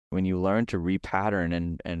when you learn to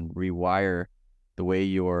repattern and rewire the way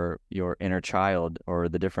your inner child or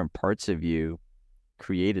the different parts of you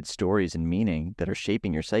created stories and meaning that are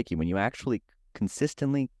shaping your psyche, when you actually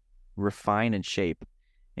consistently refine and shape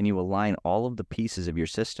and you align all of the pieces of your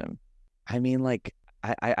system, I mean, like,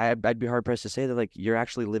 I'd be hard pressed to say that, like, you're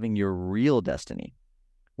actually living your real destiny,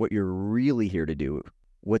 what you're really here to do,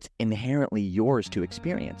 what's inherently yours to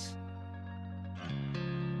experience.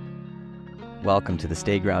 Welcome to the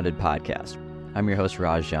Stay Grounded podcast. I'm your host,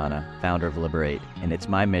 Raj Jana, founder of Liberate, and it's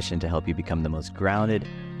my mission to help you become the most grounded,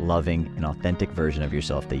 loving, and authentic version of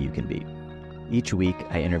yourself that you can be. Each week,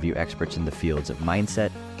 I interview experts in the fields of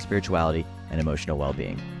mindset, spirituality, and emotional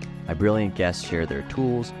well-being. My brilliant guests share their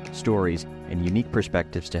tools, stories, and unique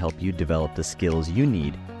perspectives to help you develop the skills you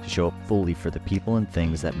need to show up fully for the people and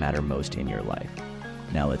things that matter most in your life.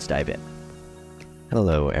 Now let's dive in.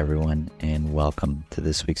 Hello, everyone, and welcome to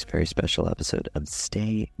this week's very special episode of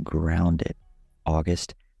Stay Grounded,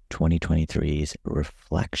 August 2023's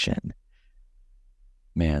Reflection.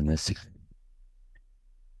 Man,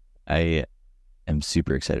 I am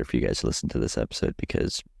super excited for you guys to listen to this episode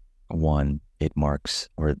because, one,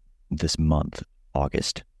 this month,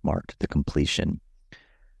 August, marked the completion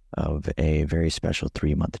of a very special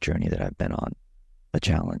 3-month journey that I've been on, a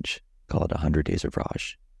challenge called 100 Days of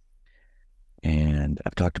Raj. And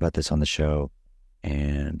I've talked about this on the show,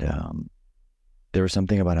 and there was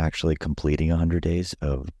something about actually completing 100 days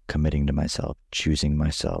of committing to myself, choosing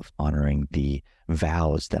myself, honoring the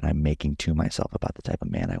vows that I'm making to myself about the type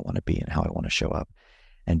of man I want to be and how I want to show up,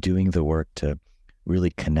 and doing the work to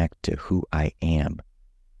really connect to who I am,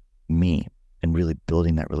 me, and really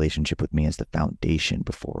building that relationship with me as the foundation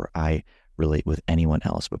before I relate with anyone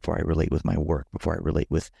else, before I relate with my work, before I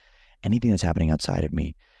relate with anything that's happening outside of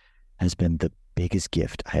me, has been the biggest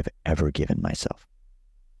gift I have ever given myself.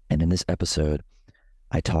 And in this episode,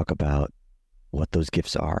 I talk about what those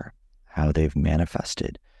gifts are, how they've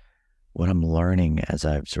manifested, what I'm learning as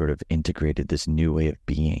I've sort of integrated this new way of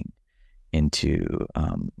being into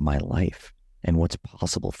my life, and what's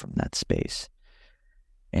possible from that space.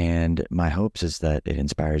 And my hopes is that it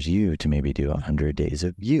inspires you to maybe do 100 days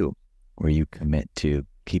of you, where you commit to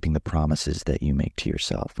keeping the promises that you make to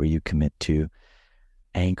yourself, where you commit to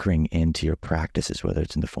anchoring into your practices, whether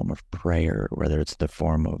it's in the form of prayer, or whether it's the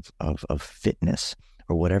form of fitness,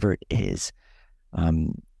 or whatever it is,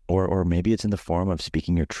 or maybe it's in the form of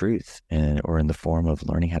speaking your truth, or in the form of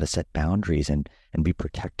learning how to set boundaries and be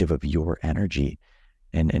protective of your energy,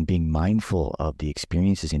 and being mindful of the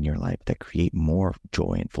experiences in your life that create more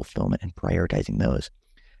joy and fulfillment, and prioritizing those.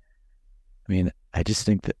 I mean, I just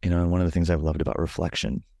think that, one of the things I've loved about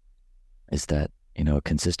reflection is that, a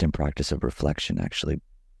consistent practice of reflection actually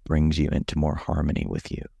brings you into more harmony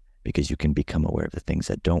with you, because you can become aware of the things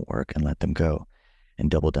that don't work and let them go,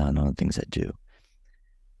 and double down on the things that do.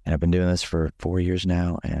 And I've been doing this for 4 years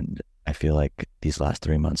now, and I feel like these last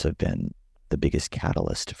 3 months have been the biggest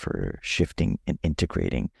catalyst for shifting and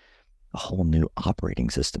integrating a whole new operating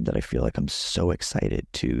system that I feel like I'm so excited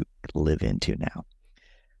to live into now.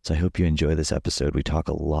 So I hope you enjoy this episode. We talk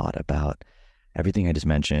a lot about everything I just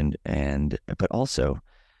mentioned, but also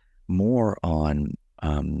more on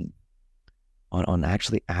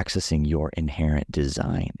actually accessing your inherent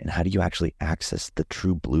design, and how do you actually access the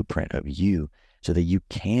true blueprint of you, so that you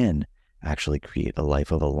can actually create a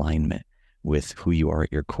life of alignment with who you are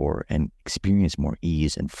at your core, and experience more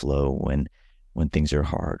ease and flow when things are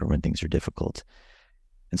hard or when things are difficult.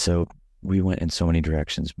 And so we went in so many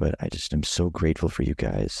directions, but I just am so grateful for you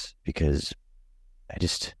guys, because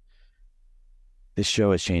this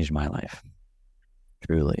show has changed my life.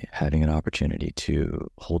 Truly, having an opportunity to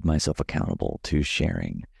hold myself accountable to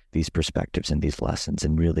sharing these perspectives and these lessons,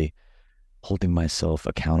 and really holding myself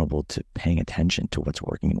accountable to paying attention to what's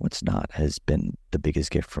working and what's not, has been the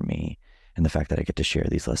biggest gift for me. And the fact that I get to share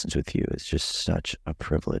these lessons with you is just such a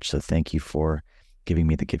privilege. So thank you for giving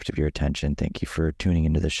me the gift of your attention. Thank you for tuning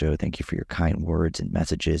into the show. Thank you for your kind words and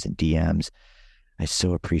messages and DMs. I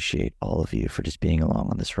so appreciate all of you for just being along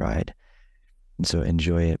on this ride. And so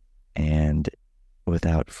enjoy it. And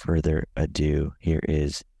without further ado, here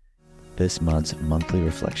is this month's monthly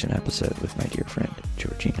reflection episode with my dear friend,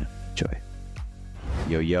 Georgina. Enjoy.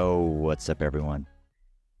 Yo, what's up, everyone?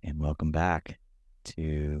 And welcome back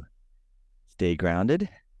to Stay Grounded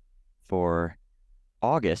for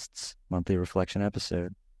August's monthly reflection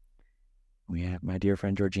episode. We have my dear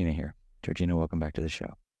friend, Georgina, here. Georgina, welcome back to the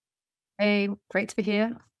show. Hey, great to be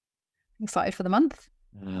here. Excited for the month.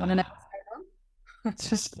 On an episode.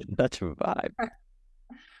 It's just such a vibe.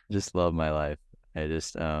 Just love my life. I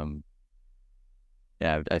just, I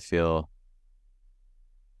feel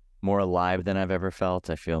more alive than I've ever felt.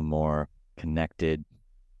 I feel more connected.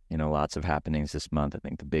 Lots of happenings this month. I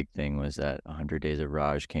think the big thing was that 100 Days of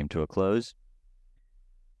Raj came to a close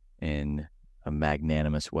in a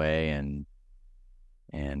magnanimous way, and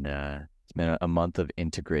it's been a month of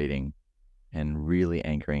integrating and really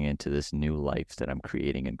anchoring into this new life that I'm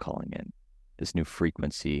creating and calling in, this new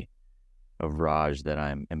frequency of Raj that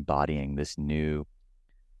I'm embodying, this new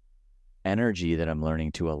energy that I'm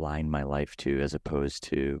learning to align my life to, as opposed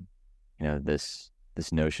to, this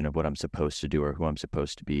notion of what I'm supposed to do or who I'm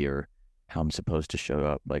supposed to be or how I'm supposed to show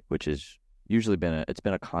up, like, which is usually it's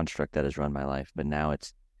been a construct that has run my life. But now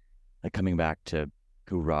it's like coming back to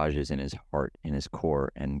who Raj is in his heart, in his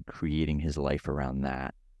core, and creating his life around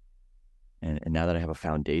that. And now that I have a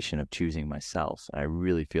foundation of choosing myself, I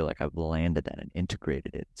really feel like I've landed that and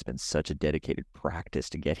integrated it. It's been such a dedicated practice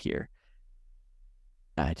to get here.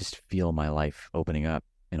 I just feel my life opening up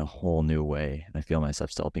in a whole new way. And I feel myself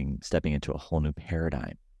stepping into a whole new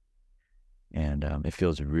paradigm. And it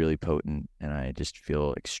feels really potent. And I just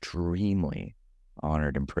feel extremely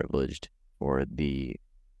honored and privileged for the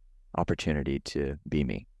opportunity to be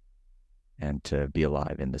me and to be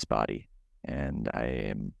alive in this body. And I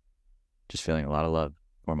am just feeling a lot of love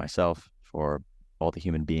for myself, for all the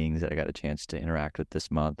human beings that I got a chance to interact with this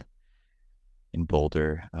month in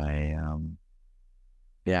Boulder. It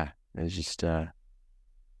was just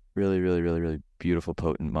really, really, really, really beautiful,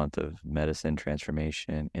 potent month of medicine,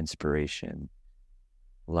 transformation, inspiration,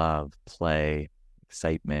 love, play,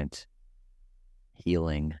 excitement,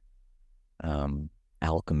 healing,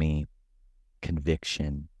 alchemy,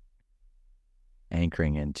 conviction,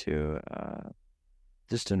 anchoring into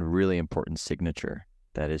just a really important signature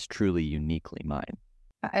that is truly uniquely mine.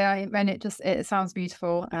 And it sounds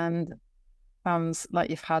beautiful and sounds like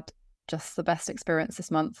you've had just the best experience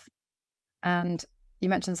this month. And you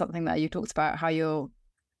mentioned something there. You talked about how you're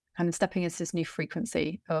kind of stepping into this new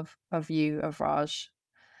frequency of Raj.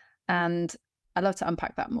 And I'd love to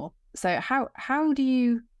unpack that more. So how do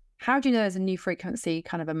you know there's a new frequency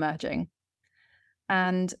kind of emerging?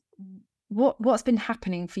 And what's been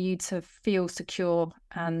happening for you to feel secure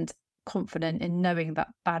and confident in knowing that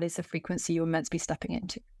that is the frequency you're meant to be stepping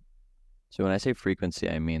into? So when I say frequency,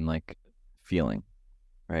 I mean like feeling,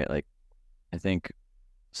 right? Like I think,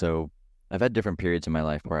 so I've had different periods in my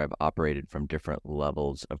life where I've operated from different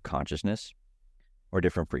levels of consciousness or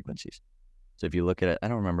different frequencies. So if you look at it, I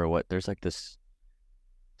don't remember there's like this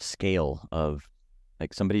scale of,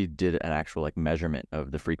 like, somebody did an actual like measurement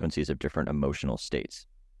of the frequencies of different emotional states.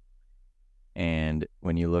 And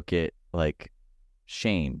when you look at like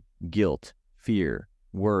shame, guilt, fear,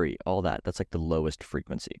 worry, all that, that's like the lowest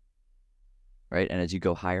frequency, right? And as you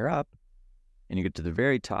go higher up and you get to the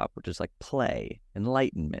very top, which is like play,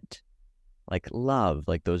 enlightenment, like love,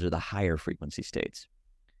 like those are the higher frequency states.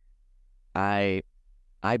 I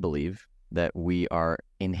believe that we are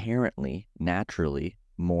inherently, naturally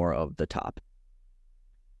more of the top.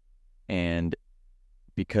 And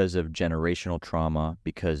because of generational trauma,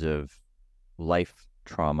 because of life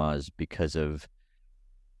traumas, because of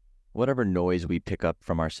whatever noise we pick up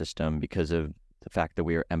from our system, because of the fact that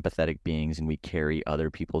we are empathetic beings and we carry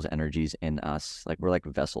other people's energies in us, like we're like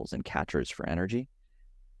vessels and catchers for energy.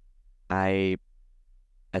 I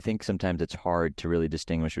think sometimes it's hard to really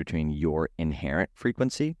distinguish between your inherent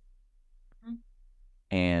frequency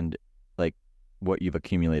and like what you've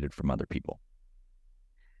accumulated from other people.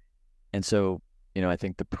 And so, I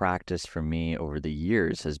think the practice for me over the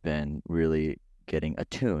years has been really getting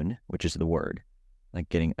attuned, which is the word, like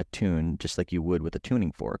getting attuned, just like you would with a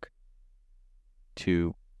tuning fork,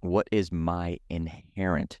 to what is my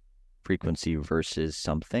inherent frequency versus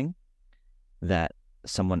something that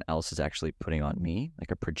someone else is actually putting on me,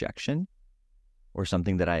 like a projection, or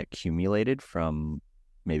something that I accumulated from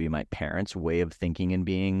maybe my parents' way of thinking and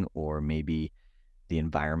being, or maybe the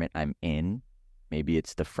environment I'm in. Maybe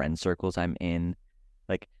it's the friend circles I'm in.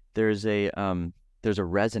 Like there's a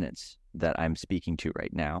resonance that I'm speaking to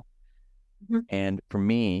right now. Mm-hmm. And for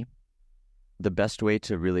me, the best way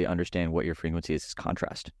to really understand what your frequency is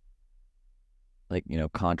contrast. Like,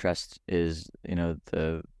 contrast is,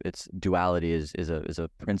 it's duality is a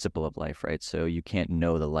principle of life, right? So you can't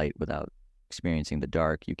know the light without experiencing the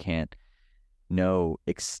dark. You can't know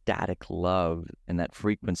ecstatic love and that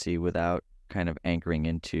frequency without kind of anchoring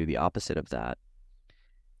into the opposite of that.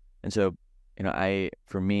 And so,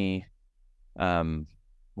 for me,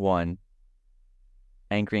 one,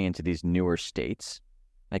 anchoring into these newer states,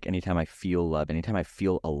 like anytime I feel love, anytime I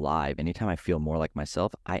feel alive, anytime I feel more like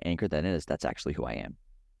myself, I anchor that in as that's actually who I am.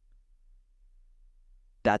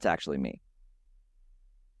 That's actually me.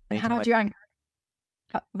 Anytime How do you anchor?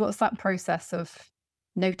 What's that process of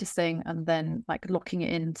noticing and then like locking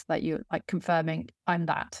it in so that you're like confirming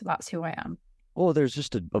that's who I am? Well, there's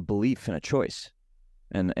just a belief and a choice.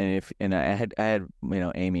 And I had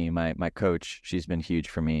Amy, my coach, she's been huge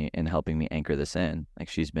for me in helping me anchor this in. Like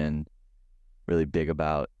she's been really big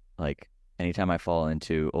about like anytime I fall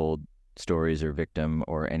into old stories or victim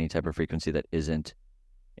or any type of frequency that isn't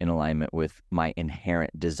in alignment with my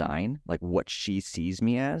inherent design, like what she sees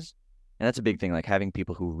me as. And that's a big thing, like having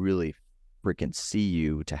people who really freaking see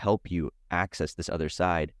you to help you access this other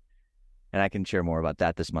side. And I can share more about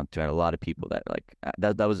that this month too. I had a lot of people that like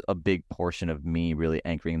that was a big portion of me really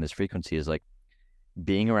anchoring in this frequency, is like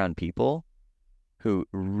being around people who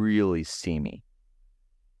really see me,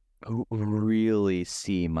 who really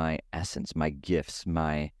see my essence, my gifts,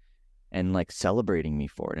 and like celebrating me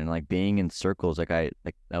for it, and like being in circles. Like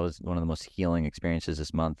that was one of the most healing experiences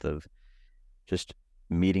this month, of just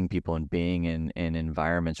meeting people and being in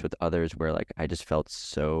environments with others where like I just felt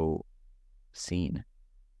so seen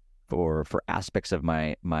for aspects of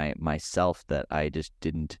myself that I just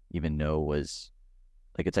didn't even know was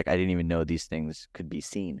like, it's like I didn't even know these things could be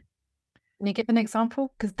seen. Can you give an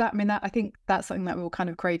example? Because that I think that's something that we're all kind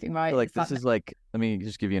of craving, right? So like this is like, let me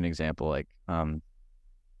just give you an example. Like I'll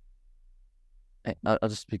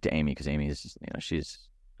just speak to Amy, because Amy is just,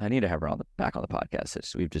 I need to have her back on the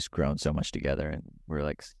podcast. We've just grown so much together, and we're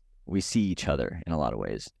like, we see each other in a lot of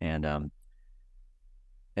ways. And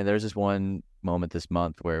there's this one moment this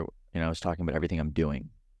month where, I was talking about everything I'm doing.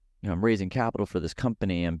 I'm raising capital for this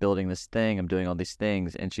company. I'm building this thing. I'm doing all these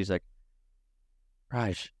things. And she's like,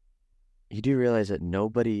 Raj, you do realize that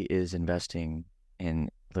nobody is investing in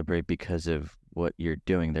Liberate because of what you're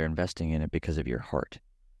doing. They're investing in it because of your heart.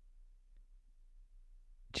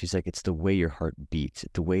 She's like, it's the way your heart beats.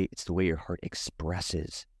 It's the way your heart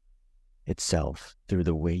expresses itself through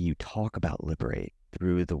the way you talk about Liberate,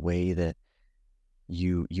 through the way that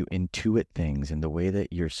you intuit things, and the way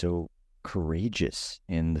that you're so courageous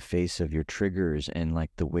in the face of your triggers, and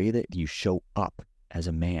like the way that you show up as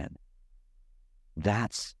a man.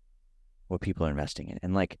 That's what people are investing in.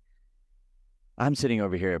 And like, I'm sitting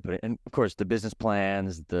over here, and of course the business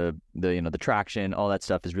plans, the traction, all that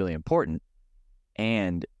stuff is really important.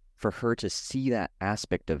 And for her to see that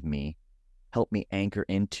aspect of me help me anchor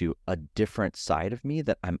into a different side of me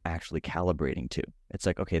that I'm actually calibrating to. It's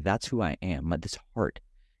like, okay, that's who I am. This heart,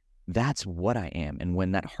 that's what I am. And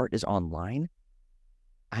when that heart is online,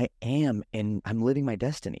 I'm living my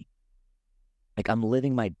destiny. Like I'm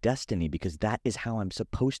living my destiny because that is how I'm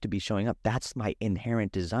supposed to be showing up. That's my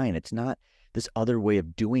inherent design. It's not this other way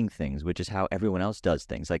of doing things, which is how everyone else does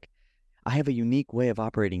things. Like I have a unique way of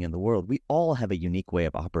operating in the world. We all have a unique way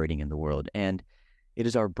of operating in the world. And it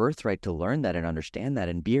is our birthright to learn that and understand that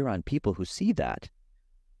and be around people who see that.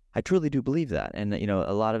 I truly do believe that. And,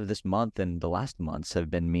 a lot of this month and the last months have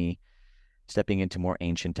been me stepping into more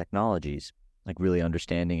ancient technologies, like really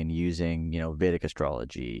understanding and using, Vedic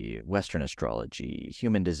astrology, Western astrology,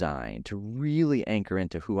 human design to really anchor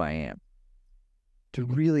into who I am, to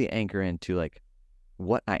really anchor into like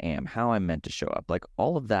what I am, how I'm meant to show up. Like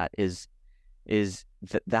all of that is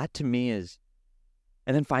that to me is,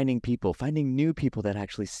 and then finding new people that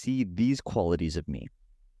actually see these qualities of me,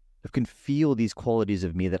 that can feel these qualities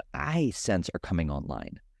of me that I sense are coming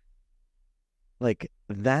online. Like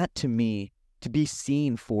that to me, to be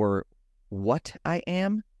seen for what I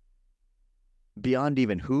am, beyond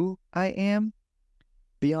even who I am,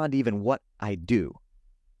 beyond even what I do,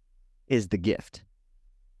 is the gift.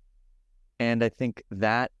 And I think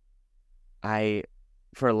that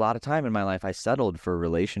for a lot of time in my life, I settled for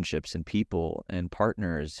relationships and people and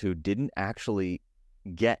partners who didn't actually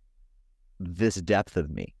get this depth of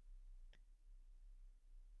me.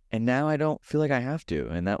 And now I don't feel like I have to.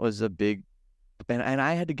 And that was a big, and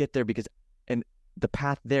I had to get there and the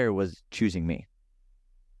path there was choosing me.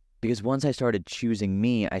 Because once I started choosing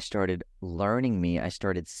me, I started learning me, I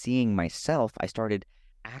started seeing myself, I started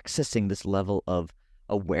accessing this level of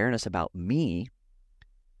awareness about me.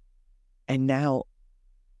 And now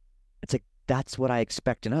it's like, that's what I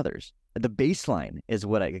expect in others. The baseline is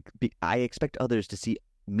what I expect others to see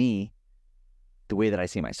me the way that I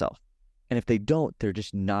see myself. And if they don't, they're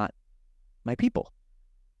just not my people.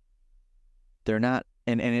 They're not,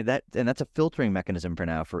 and that's a filtering mechanism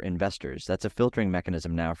for investors. That's a filtering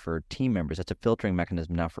mechanism now for team members. That's a filtering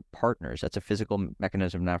mechanism now for partners. That's a physical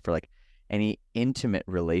mechanism now for like any intimate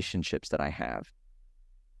relationships that I have,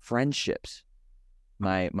 friendships,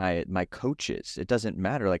 my coaches. It doesn't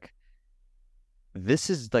matter. Like this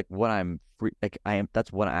is like what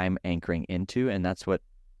that's what I'm anchoring into, and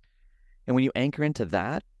when you anchor into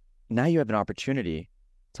that, now you have an opportunity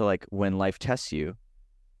to, like, when life tests you,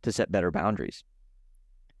 to set better boundaries.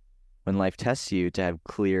 when life tests you to have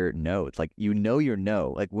clear no's. Like, you know your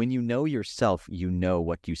no. Like, when you know yourself, you know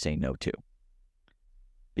what you say no to.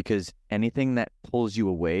 Because anything that pulls you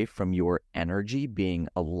away from your energy being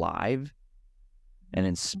alive and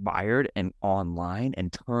inspired and online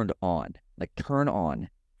and turned on, like turn on,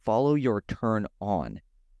 follow your turn on.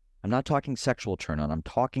 I'm not talking sexual turn on. I'm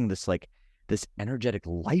talking this energetic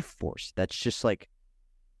life force that's just like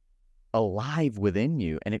alive within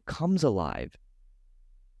you, and it comes alive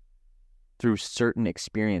through certain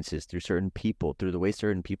experiences, through certain people, through the way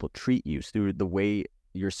certain people treat you, through the way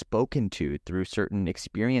you're spoken to, through certain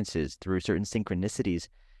experiences, through certain synchronicities.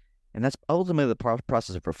 And that's ultimately the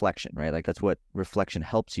process of reflection, right? Like, that's what reflection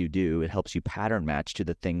helps you do. It helps you pattern match to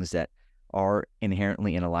the things that are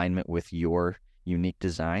inherently in alignment with your unique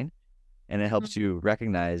design. And it helps you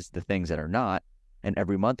recognize the things that are not. And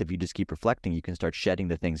every month, if you just keep reflecting, you can start shedding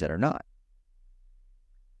the things that are not.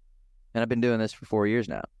 And I've been doing this for 4 years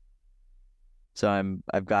now. So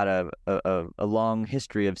I've got a long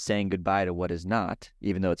history of saying goodbye to what is not,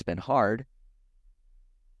 even though it's been hard.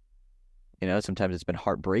 You know, sometimes it's been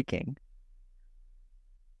heartbreaking.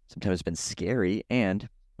 Sometimes it's been scary. And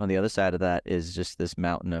on the other side of that is just this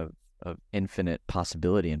mountain of infinite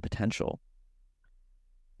possibility and potential.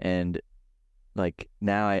 And like,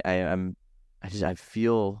 now I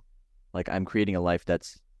feel like I'm creating a life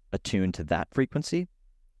that's attuned to that frequency.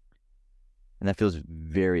 And that feels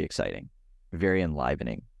very exciting, very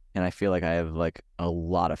enlivening. And I feel like I have like a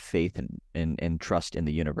lot of faith and trust in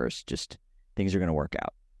the universe. Just things are going to work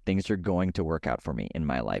out. Things are going to work out for me in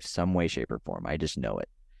my life, some way, shape, or form. I just know it.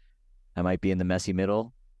 I might be in the messy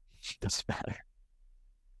middle. It doesn't matter.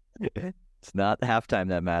 It's not the halftime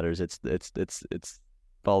that matters. It's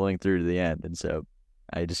following through to the end. And so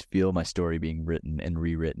I just feel my story being written and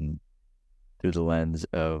rewritten through the lens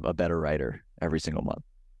of a better writer every single month.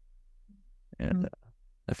 And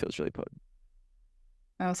that feels really potent.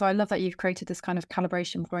 Oh, so I love that you've created this kind of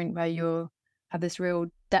calibration point where you have this real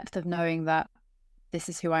depth of knowing that this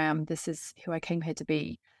is who I am, this is who I came here to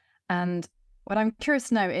be. And what I'm curious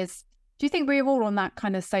to know is, do you think we're all on that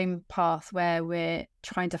kind of same path where we're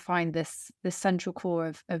trying to find this central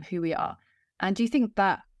core of who we are? And do you think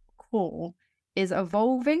that core is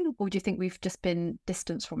evolving, or do you think we've just been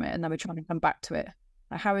distanced from it and then we're trying to come back to it?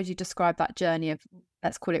 Like, how would you describe that journey of,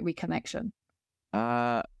 let's call it, reconnection?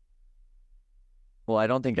 Well, I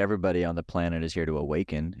don't think everybody on the planet is here to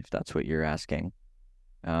awaken, if that's what you're asking.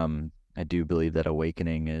 I do believe that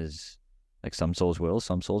awakening is like, some souls will,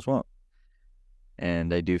 some souls won't.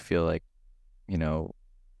 And I do feel like, you know,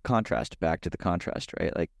 back to the contrast,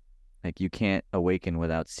 right? Like you can't awaken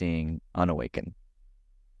without seeing unawaken.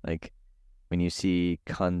 Like, when you see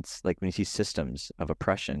when you see systems of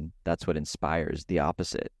oppression, that's what inspires the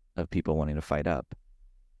opposite of people wanting to fight up.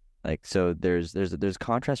 Like, so there's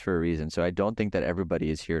contrast for a reason. So I don't think that everybody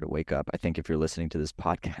is here to wake up. I think if you're listening to this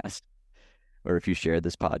podcast, or if you share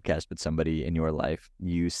this podcast with somebody in your life,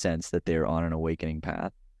 you sense that they're on an awakening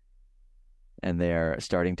path. And they're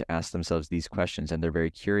starting to ask themselves these questions, and they're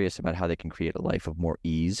very curious about how they can create a life of more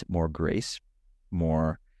ease, more grace,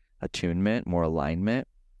 more attunement, more alignment,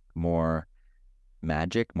 more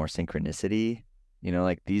magic, more synchronicity. You know,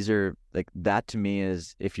 like, these are like, that to me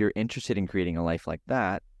is, if you're interested in creating a life like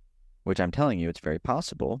that, which I'm telling you, it's very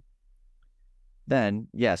possible, then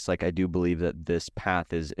yes, like, I do believe that this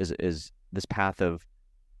path is this path of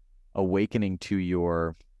awakening to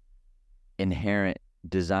your inherent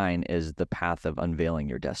design is the path of unveiling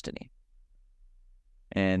your destiny.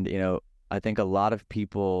 And, you know, I think a lot of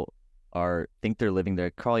people think they're living their,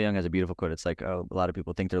 Carl Jung has a beautiful quote. It's like, oh, a lot of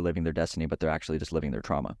people think they're living their destiny, but they're actually just living their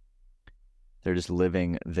trauma. They're just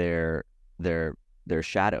living their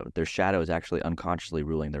shadow. Their shadow is actually unconsciously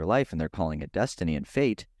ruling their life, and they're calling it destiny and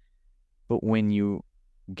fate. But when you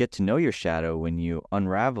get to know your shadow, when you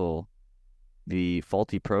unravel the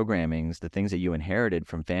faulty programmings, the things that you inherited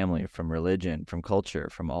from family, from religion, from culture,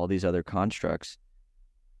 from all these other constructs,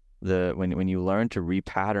 when you learn to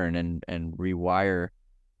repattern and rewire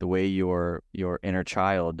the way your inner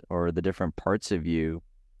child, or the different parts of you,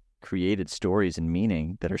 created stories and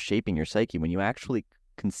meaning that are shaping your psyche, when you actually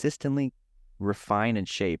consistently refine and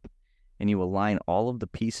shape, and you align all of the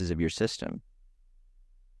pieces of your system,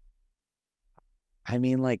 I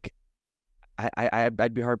mean, like,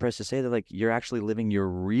 I'd be hard pressed to say that, like, you're actually living your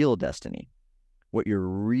real destiny, what you're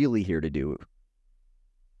really here to do,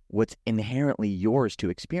 what's inherently yours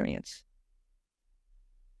to experience.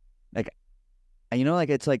 Like, you know, like,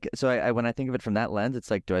 it's like, so I when I think of it from that lens,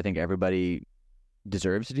 it's like, do I think everybody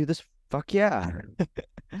deserves to do this? Fuck yeah.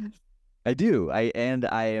 I do.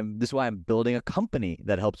 This is why I'm building a company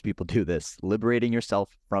that helps people do this, liberating yourself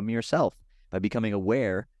from yourself by becoming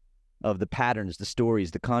aware of the patterns, the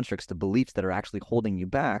stories, the constructs, the beliefs that are actually holding you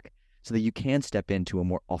back, so that you can step into a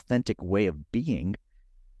more authentic way of being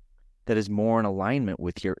that is more in alignment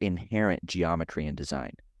with your inherent geometry and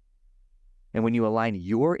design. And when you align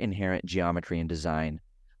your inherent geometry and design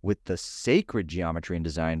with the sacred geometry and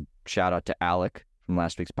design, shout out to Alec from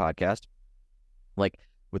last week's podcast, like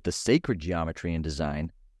with the sacred geometry and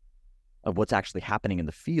design of what's actually happening in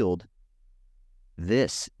the field,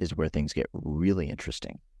 this is where things get really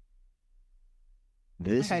interesting.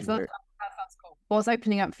 This is so where... that sounds cool. What's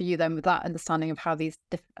opening up for you then with that understanding of how these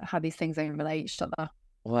things relate to each other?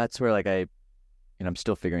 Well, that's where like I'm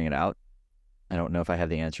still figuring it out. I don't know if I have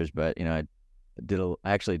the answers, but I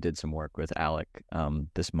actually did some work with Alec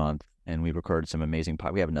this month, and we recorded some amazing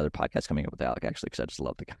we have another podcast coming up with Alec actually, because I just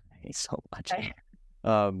love the guy so much. Okay.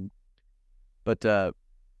 But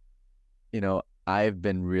I've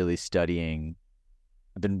been really studying.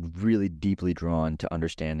 I've been really deeply drawn to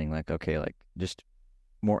understanding like just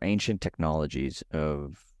more ancient technologies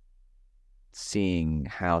of seeing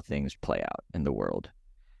how things play out in the world.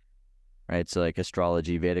 Right? So like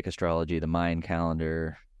astrology, Vedic astrology, the Mayan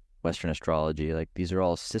calendar, Western astrology, like these are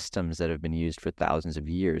all systems that have been used for thousands of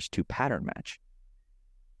years to pattern match.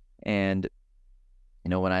 And,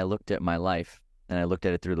 when I looked at my life and I looked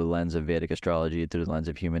at it through the lens of Vedic astrology, through the lens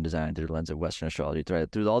of human design, through the lens of Western astrology,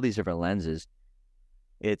 through all these different lenses,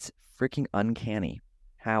 it's freaking uncanny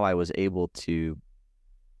how I was able to,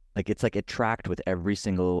 it's like it tracked with every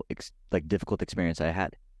single difficult experience I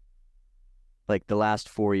had. Like the last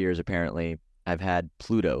 4 years, apparently, I've had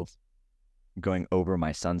Pluto going over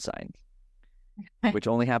my sun sign, which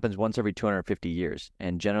only happens once every 250 years.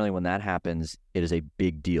 And generally when that happens, it is a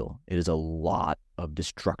big deal. It is a lot of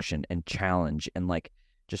destruction and challenge and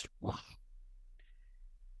just, wow.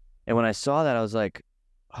 And when I saw that, I was like,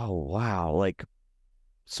 oh, wow.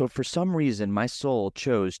 So for some reason, my soul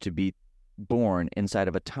chose to be born inside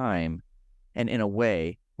of a time and in a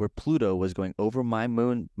way where Pluto was going over my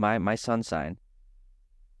moon, my sun sign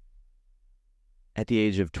at the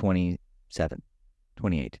age of 27,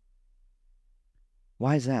 28.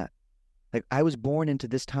 Why is that? I was born into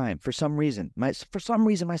this time for some reason. My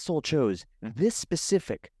soul chose this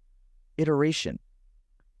specific iteration.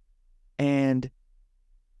 And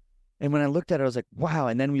when I looked at it, I was like, wow.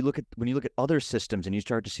 And then when you look at other systems and you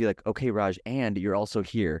start to see okay, Raj, and you're also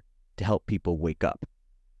here to help people wake up.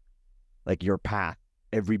 Your path,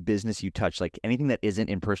 every business you touch, anything that isn't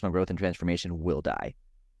in personal growth and transformation will die.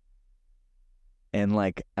 And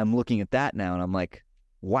I'm looking at that now and I'm like,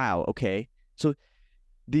 wow, okay. So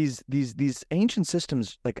these ancient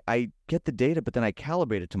systems, I get the data, but then I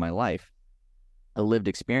calibrate it to my life, a lived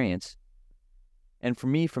experience. And for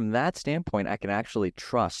me, from that standpoint, I can actually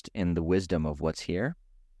trust in the wisdom of what's here.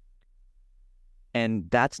 And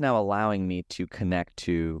that's now allowing me to connect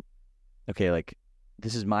to, okay,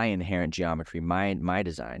 this is my inherent geometry, my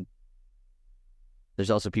design.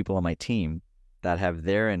 There's also people on my team that have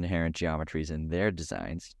their inherent geometries and their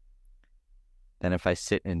designs. Then if I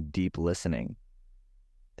sit in deep listening,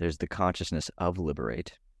 there's the consciousness of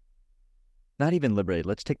liberate. Not even liberate,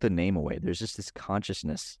 let's take the name away. There's just this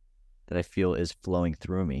consciousness that I feel is flowing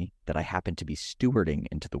through me that I happen to be stewarding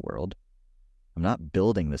into the world. I'm not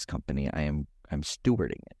building this company, I'm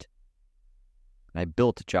stewarding it. I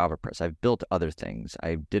built JavaPress, I've built other things.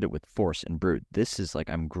 I did it with Force and Brute. This is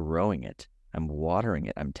I'm growing it, I'm watering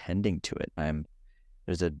it, I'm tending to it.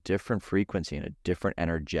 There's a different frequency and a different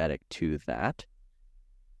energetic to that.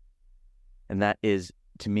 And that is,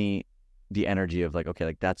 to me, the energy of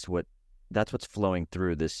that's what's flowing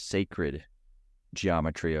through this sacred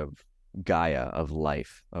geometry of Gaia, of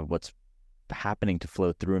life, of what's happening to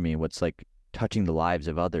flow through me, what's touching the lives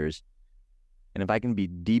of others. And if I can be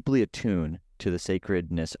deeply attuned to the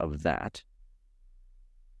sacredness of that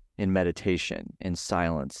in meditation, in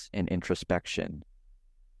silence, in introspection,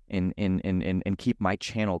 and keep my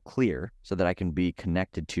channel clear so that I can be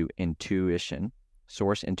connected to intuition,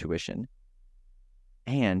 source intuition.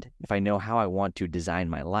 And if I know how I want to design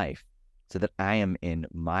my life so that I am in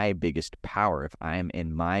my biggest power, if I am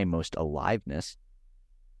in my most aliveness,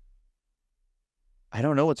 I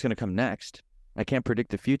don't know what's going to come next. I can't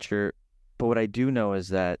predict the future, but what I do know is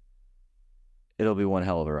that it'll be one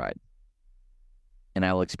hell of a ride. And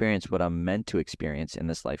I will experience what I'm meant to experience in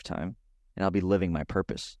this lifetime, and I'll be living my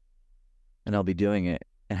purpose. And I'll be doing it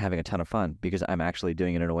and having a ton of fun because I'm actually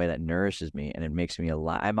doing it in a way that nourishes me and it makes me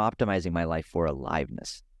alive. I'm optimizing my life for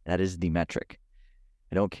aliveness. That is the metric.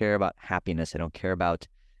 I don't care about happiness. I don't care about,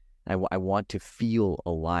 I want to feel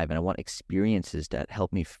alive, and I want experiences that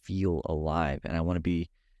help me feel alive. And I want to be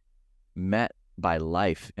met by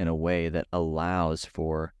life in a way that allows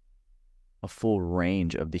for a full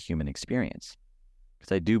range of the human experience.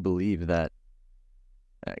 Because I do believe that,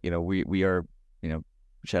 we are,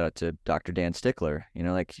 shout out to Dr. Dan Stickler, he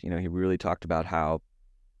really talked about how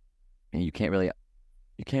you can't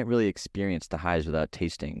really experience the highs without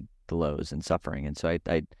tasting the lows and suffering. And so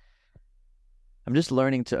I'm just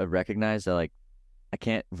learning to recognize that, like, I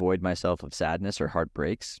can't void myself of sadness or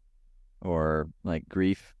heartbreaks or like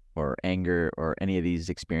grief or anger or any of these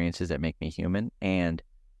experiences that make me human. And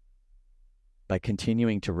by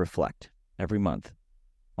continuing to reflect every month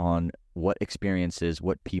on what experiences,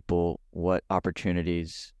 what people, what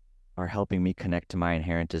opportunities are helping me connect to my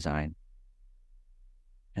inherent design,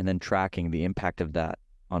 and then tracking the impact of that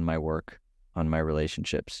on my work, on my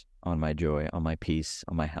relationships, on my joy, on my peace,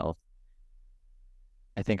 on my health,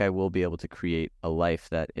 I think I will be able to create a life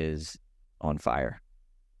that is on fire.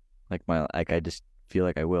 I just feel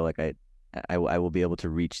like I will. I will be able to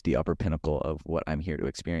reach the upper pinnacle of what I'm here to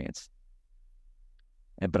experience.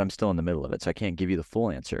 But I'm still in the middle of it, so I can't give you the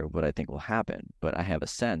full answer of what I think will happen. But I have a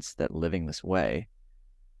sense that living this way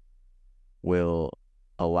will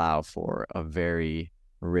allow for a very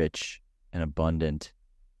rich and abundant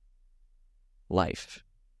life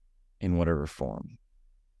in whatever form.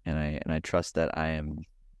 And I trust that I am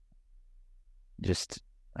just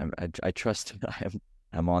I trust that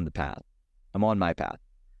I'm on the path. I'm on my path.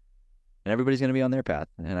 And everybody's going to be on their path.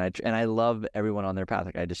 And I love everyone on their path.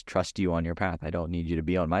 Like, I just trust you on your path. I don't need you to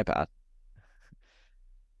be on my path.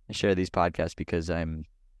 I share these podcasts because I'm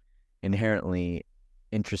inherently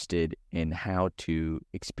interested in how to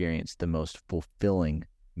experience the most fulfilling,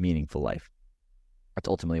 meaningful life. That's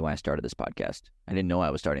ultimately why I started this podcast. I didn't know I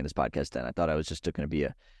was starting this podcast then. I thought I was just going to be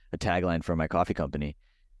a tagline for my coffee company.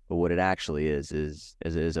 But what it actually is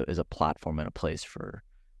a platform and a place for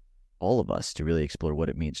all of us to really explore what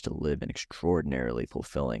it means to live an extraordinarily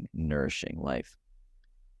fulfilling, nourishing life.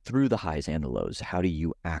 Through the highs and the lows, how do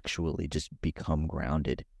you actually just become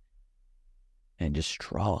grounded and just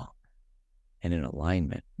strong and in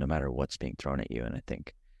alignment no matter what's being thrown at you? And I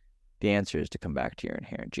think the answer is to come back to your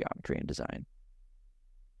inherent geometry and design.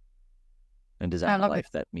 And design a life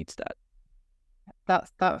that meets that.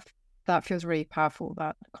 That feels really powerful,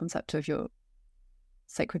 that concept of your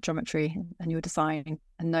sacred geometry and your design,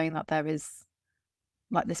 and knowing that there is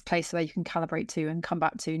like this place where you can calibrate to and come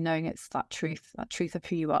back to, knowing it's that truth of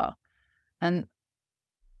who you are. And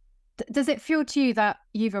does it feel to you that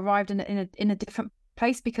you've arrived in a different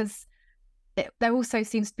place? Because there also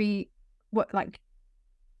seems to be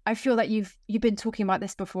I feel that you've been talking about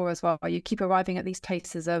this before as well. You keep arriving at these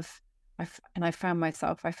places of I found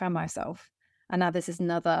myself, and now this is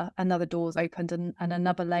another door's opened and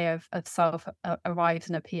another layer of self arrives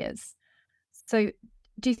and appears. So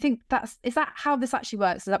do you think is that how this actually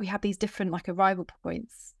works? So that we have these different like arrival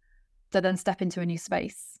points to then step into a new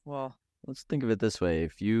space? Well, let's think of it this way.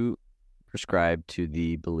 If you prescribe to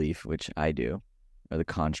the belief, which I do, or the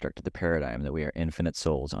construct of the paradigm that we are infinite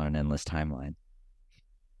souls on an endless timeline,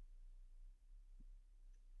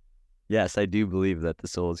 yes, I do believe that the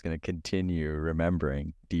soul is going to continue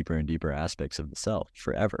remembering deeper and deeper aspects of the self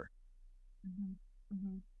forever. Mm-hmm.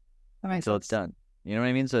 Mm-hmm. Until it's done. You know what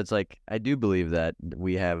I mean? So it's like, I do believe that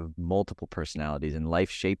we have multiple personalities and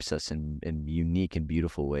life shapes us in unique and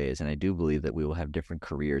beautiful ways. And I do believe that we will have different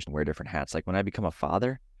careers and wear different hats. Like when I become a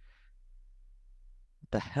father,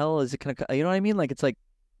 what the hell is it going to, you know what I mean? Like, it's like,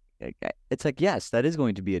 yes, that is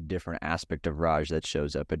going to be a different aspect of Raj that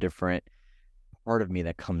shows up, a different part of me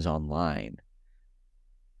that comes online.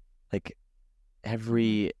 Like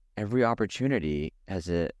every opportunity has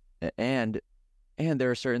and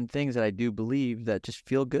there are certain things that I do believe that just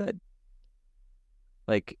feel good.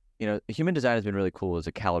 Like, human design has been really cool as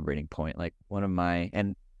a calibrating point. Like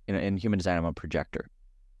in human design, I'm a projector.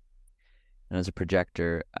 And as a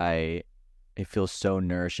projector, it feels so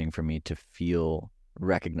nourishing for me to feel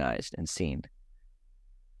recognized and seen.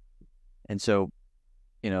 And so,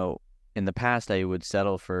 in the past, I would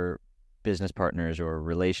settle for business partners or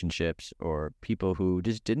relationships or people who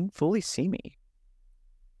just didn't fully see me.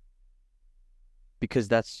 Because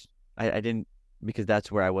that's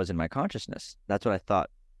where I was in my consciousness. That's what I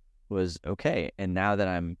thought was okay. And now that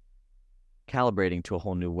I'm calibrating to a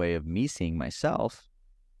whole new way of me seeing myself,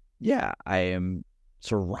 yeah, I am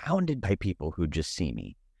surrounded by people who just see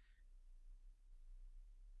me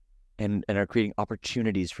and are creating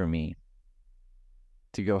opportunities for me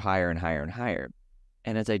to go higher and higher and higher.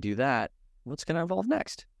 And as I do that, what's going to evolve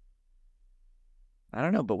next? I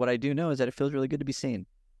don't know. But what I do know is that it feels really good to be seen.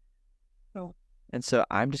 Oh. And so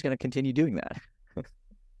I'm just going to continue doing that.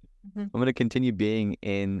 Mm-hmm. I'm going to continue being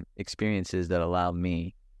in experiences that allow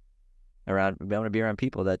me I want to be around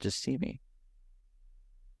people that just see me.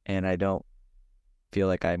 And I don't feel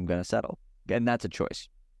like I'm going to settle. And that's a choice.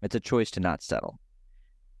 It's a choice to not settle,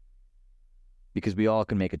 because we all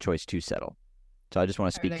can make a choice to settle. So I just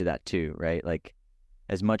want to speak to that too, right? Like,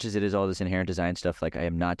 as much as it is all this inherent design stuff, like, I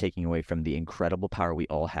am not taking away from the incredible power we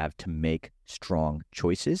all have to make strong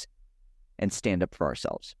choices and stand up for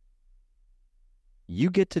ourselves. You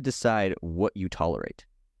get to decide what you tolerate.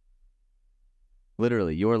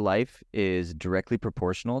 Literally, your life is directly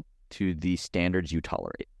proportional to the standards you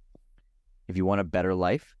tolerate. If you want a better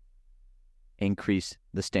life, increase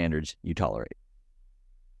the standards you tolerate.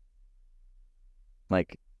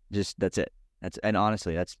 Like, just, that's it. And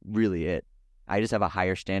honestly, that's really it. I just have a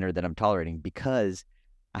higher standard that I'm tolerating because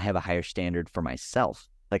I have a higher standard for myself.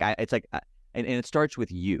 Like, and it starts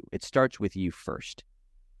with you. It starts with you first.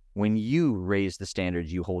 When you raise the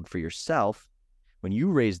standards you hold for yourself, when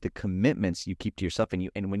you raise the commitments you keep to yourself,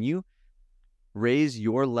 and when you raise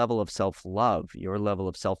your level of self-love, your level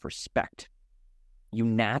of self-respect, you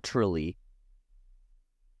naturally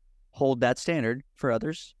hold that standard for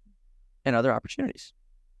others and other opportunities.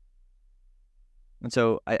 And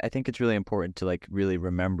so I think it's really important to, like, really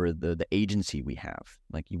remember the agency we have.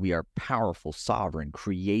 Like, we are powerful, sovereign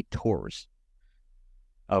creators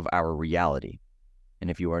of our reality.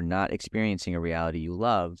 And if you are not experiencing a reality you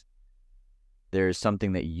love, there's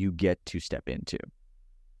something that you get to step into.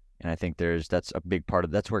 And I think that's a big part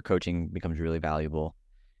of, that's where coaching becomes really valuable.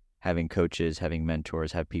 Having coaches, having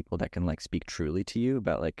mentors, have people that can, like, speak truly to you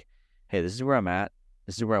about, like, hey, this is where I'm at.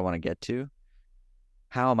 This is where I want to get to.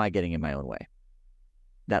 How am I getting in my own way?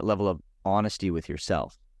 That level of honesty with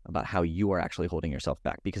yourself about how you are actually holding yourself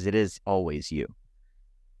back, because it is always you.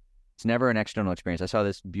 It's never an external experience. I saw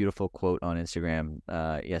this beautiful quote on Instagram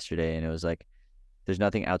yesterday, and it was like, there's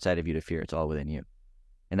nothing outside of you to fear. It's all within you.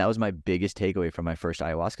 And that was my biggest takeaway from my first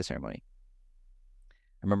ayahuasca ceremony.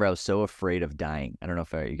 I remember I was so afraid of dying. I don't know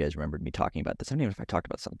if you guys remembered me talking about this. I don't even know if I talked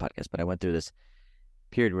about this on the podcast, but I went through this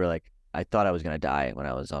period where, like, I thought I was going to die when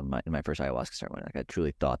I was in my first ayahuasca ceremony. Like, I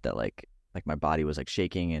truly thought that, like my body was, like,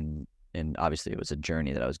 shaking, and obviously it was a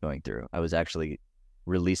journey that I was going through. I was actually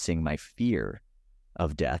releasing my fear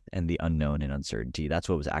of death and the unknown and uncertainty. That's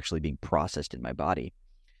what was actually being processed in my body.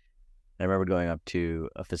 And I remember going up to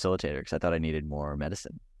a facilitator because I thought I needed more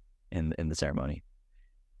medicine in the ceremony.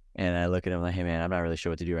 And I look at him like, hey man, I'm not really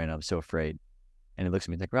sure what to do right now. I'm so afraid. And he looks at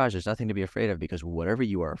me like, Raj, there's nothing to be afraid of, because whatever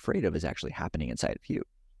you are afraid of is actually happening inside of you.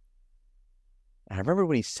 And I remember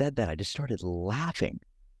when he said that, I just started laughing.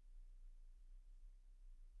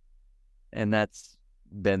 And that's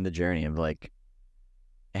been the journey of, like,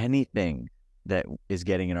 anything that is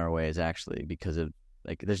getting in our way is actually because of,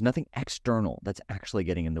 like, there's nothing external that's actually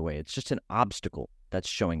getting in the way. It's just an obstacle that's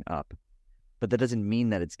showing up. But that doesn't mean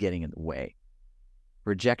that it's getting in the way.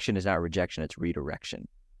 Rejection is not rejection, it's redirection.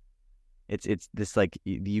 It's this, like,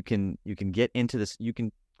 you can get into this, you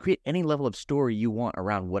can create any level of story you want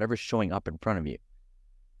around whatever's showing up in front of you.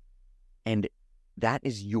 And that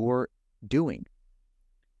is your doing.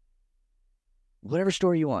 Whatever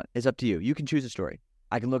story you want is up to you. You can choose a story.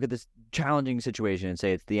 I can look at this challenging situation and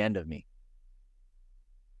say it's the end of me.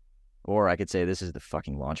 Or I could say this is the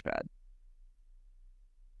fucking launch pad.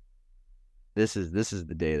 This is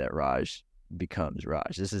the day that Raj becomes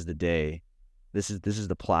Raj. This is the day. This is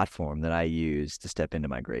the platform that I use to step into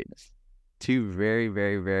my greatness. Two very,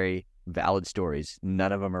 very, very valid stories.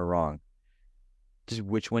 None of them are wrong. Just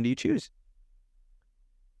which one do you choose?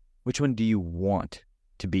 Which one do you want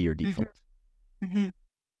to be your default? Mm-hmm.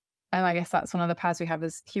 And I guess that's one of the powers we have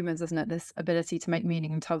as humans, isn't it? This ability to make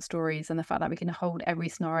meaning and tell stories, and the fact that we can hold every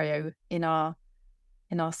scenario in our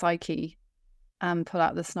psyche and pull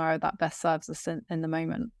out the scenario that best serves us in the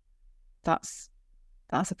moment. That's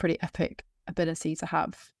a pretty epic ability to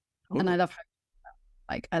have. Ooh. And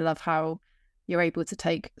I love how you're able to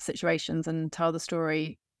take situations and tell the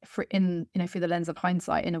story through the lens of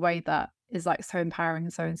hindsight in a way that is, like, so empowering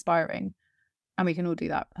and so inspiring. And we can all do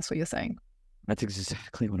that. That's what you're saying. That's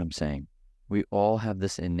exactly what I'm saying. We all have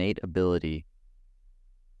this innate ability,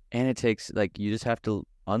 and it takes, like, you just have to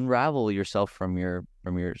unravel yourself from your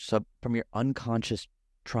unconscious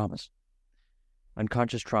traumas,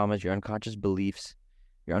 your unconscious beliefs,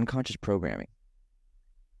 your unconscious programming.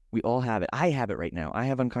 We all have it. I have it right now. I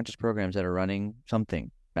have unconscious programs that are running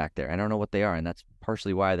something back there. I don't know what they are, and that's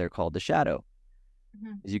partially why they're called the shadow.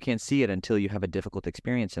 Mm-hmm. Is you can't see it until you have a difficult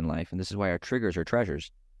experience in life, and this is why our triggers are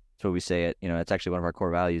treasures. That's what we say it. It's actually one of our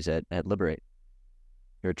core values at Liberate.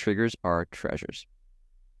 Your triggers are treasures.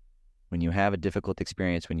 When you have a difficult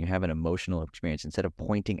experience, when you have an emotional experience, instead of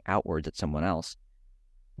pointing outwards at someone else,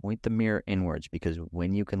 point the mirror inwards, because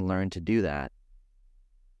when you can learn to do that,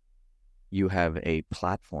 you have a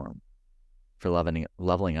platform for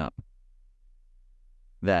leveling up.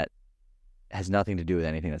 that has nothing to do with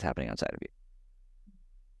anything that's happening outside of you.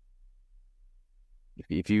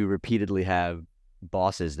 If you repeatedly have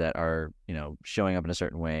bosses that are, showing up in a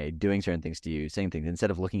certain way, doing certain things to you, saying things,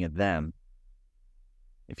 instead of looking at them,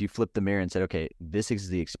 if you flip the mirror and said, okay, this is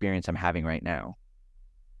the experience I'm having right now,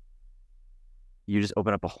 you just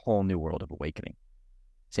open up a whole new world of awakening.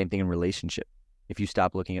 Same thing in relationship. If you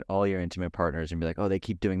stop looking at all your intimate partners and be like, oh, they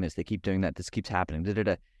keep doing this, they keep doing that, this keeps happening,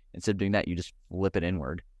 instead of doing that, you just flip it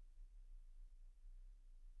inward.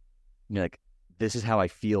 And you're like, this is how I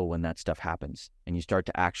feel when that stuff happens. And you start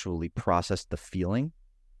to actually process the feeling,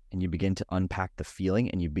 and you begin to unpack the feeling,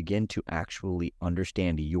 and you begin to actually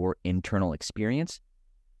understand your internal experience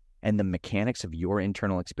and the mechanics of your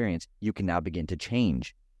internal experience. You can now begin to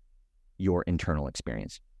change your internal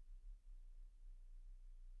experience.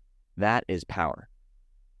 That is power.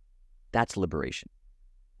 That's liberation.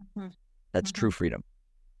 Mm-hmm. That's true freedom.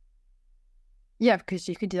 Yeah, because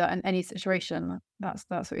you can do that in any situation. That's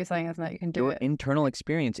what you're saying, isn't it? You can do your it. Your internal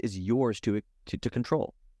experience is yours to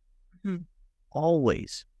control. Mm-hmm.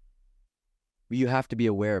 Always. You have to be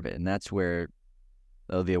aware of it, and that's where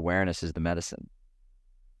the awareness is the medicine.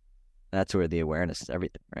 That's where the awareness is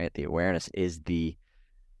everything, right? The awareness is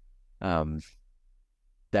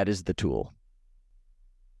that is the tool.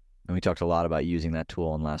 And we talked a lot about using that tool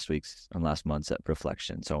on last month's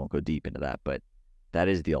reflection, so I won't go deep into that, but that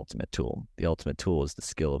is the ultimate tool. The ultimate tool is the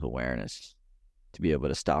skill of awareness, to be able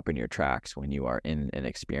to stop in your tracks when you are in an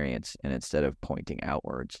experience, and instead of pointing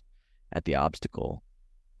outwards at the obstacle,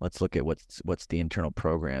 let's look at what's the internal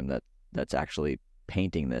program that's actually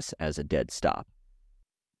painting this as a dead stop.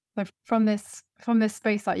 So from this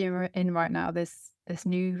space that you're in right now, this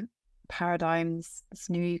new paradigms, this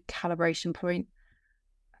new calibration point,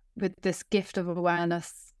 with this gift of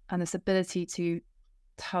awareness and this ability to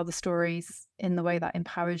tell the stories in the way that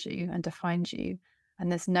empowers you and defines you,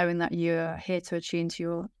 and this knowing that you're here to attune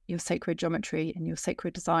to your sacred geometry and your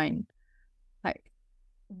sacred design, like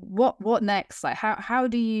what next? Like how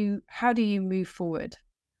do you move forward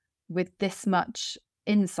with this much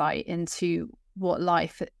insight into what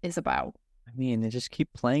life is about? I mean, just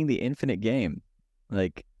keep playing the infinite game.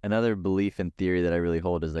 Like, another belief and theory that I really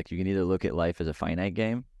hold is, like, you can either look at life as a finite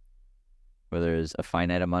game, where there's a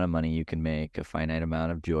finite amount of money you can make, a finite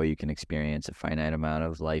amount of joy you can experience, a finite amount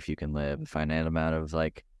of life you can live, a finite amount of,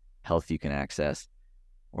 like, health you can access,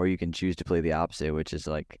 or you can choose to play the opposite, which is,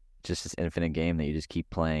 like, just this infinite game that you just keep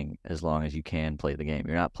playing as long as you can play the game.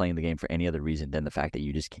 You're not playing the game for any other reason than the fact that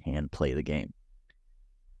you just can play the game.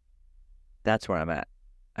 That's where I'm at.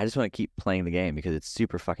 I just want to keep playing the game because it's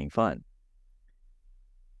super fucking fun.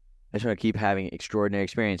 I just want to keep having extraordinary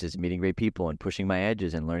experiences, meeting great people, and pushing my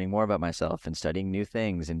edges, and learning more about myself, and studying new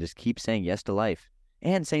things, and just keep saying yes to life,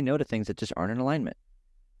 and say no to things that just aren't in alignment.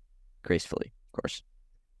 Gracefully, of course.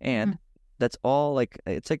 And that's all, like,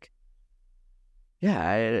 it's like,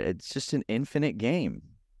 yeah, it's just an infinite game.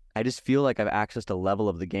 I just feel like I've accessed a level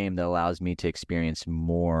of the game that allows me to experience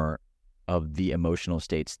more of the emotional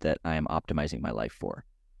states that I am optimizing my life for.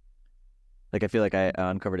 Like, I feel like I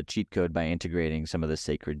uncovered a cheat code by integrating some of the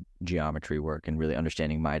sacred geometry work and really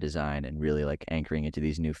understanding my design and really, like, anchoring into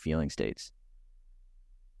these new feeling states.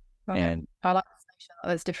 And I like that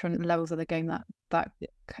there's different levels of the game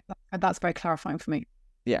that's very clarifying for me.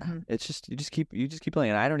 Yeah, it's just you just keep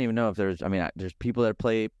playing. And I don't even know if there's people that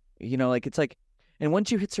play, like, it's like, and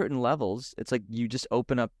once you hit certain levels, it's like you just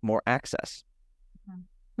open up more access.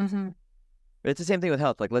 Mm-hmm. It's the same thing with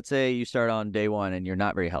health. Like, let's say you start on day one and you're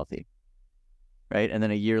not very healthy, right? And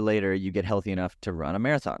then a year later, you get healthy enough to run a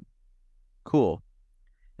marathon. Cool.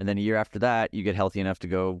 And then a year after that, you get healthy enough to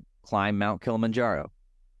go climb Mount Kilimanjaro.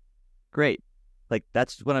 Great. Like,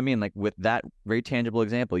 that's what I mean. Like, with that very tangible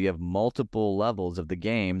example, you have multiple levels of the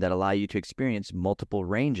game that allow you to experience multiple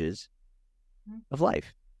ranges of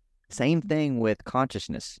life. Same thing with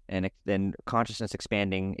consciousness and then consciousness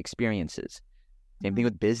expanding experiences. Same thing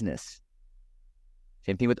with business.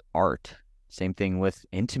 Same thing with art. Same thing with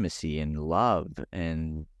intimacy and love,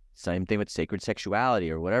 and same thing with sacred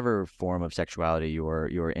sexuality or whatever form of sexuality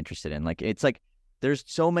you're interested in. Like, it's like there's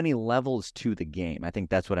so many levels to the game. I think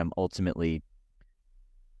that's what I'm ultimately.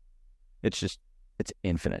 It's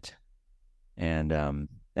infinite, and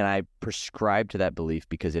I prescribe to that belief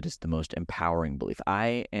because it is the most empowering belief.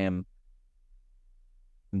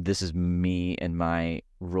 This is me and my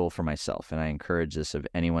rule for myself, and I encourage this of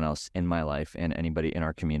anyone else in my life and anybody in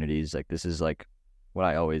our communities. Like, this is like what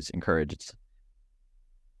I always encourage. It's,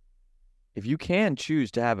 if you can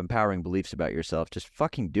choose to have empowering beliefs about yourself, just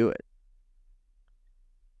fucking do it.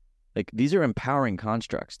 Like, these are empowering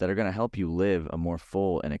constructs that are going to help you live a more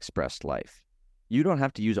full and expressed life. You don't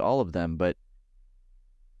have to use all of them, but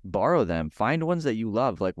borrow them. Find ones that you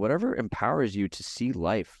love, like whatever empowers you to see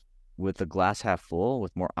life with the glass half full,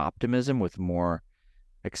 with more optimism, with more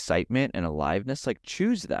excitement and aliveness. Like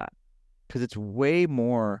choose that, because it's way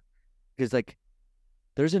more, because like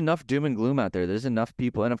there's enough doom and gloom out there. There's enough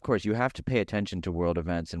people. And of course, you have to pay attention to world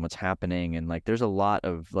events and what's happening. And like, there's a lot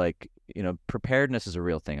of like, preparedness is a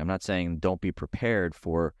real thing. I'm not saying don't be prepared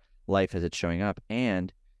for life as it's showing up.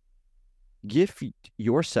 And gift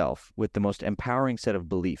yourself with the most empowering set of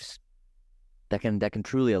beliefs that can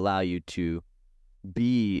truly allow you to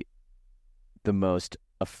be the most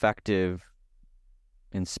effective,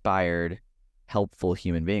 inspired, helpful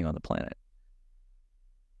human being on the planet.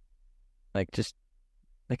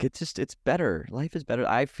 It's better. Life is better.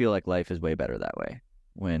 I feel like life is way better that way,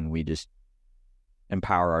 when we just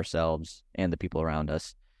empower ourselves and the people around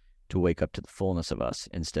us to wake up to the fullness of us,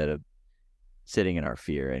 instead of sitting in our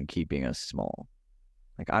fear and keeping us small.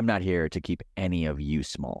 Like, I'm not here to keep any of you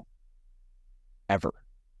small, ever.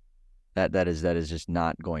 That is just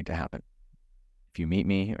not going to happen. If you meet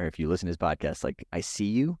me or if you listen to this podcast, like, I see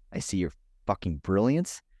you, I see your fucking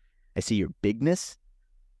brilliance, I see your bigness,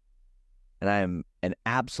 and I am an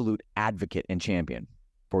absolute advocate and champion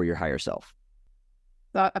for your higher self.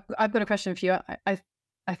 So I've got a question for you. I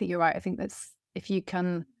think you're right. I think that's, if you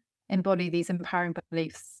can embody these empowering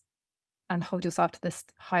beliefs and hold yourself to this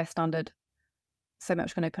higher standard, so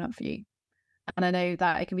much can open up for you. And I know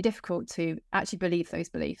that it can be difficult to actually believe those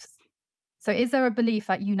beliefs. So is there a belief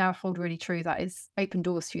that you now hold really true that is open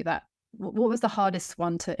doors to you? That what was the hardest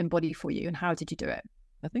one to embody for you, and how did you do it?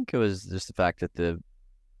 I think it was just the fact that the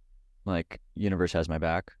universe has my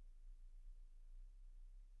back.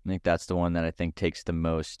 I think that's the one that I think takes the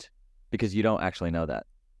most, because you don't actually know that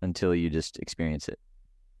until you just experience it.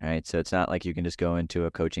 Right. So it's not like you can just go into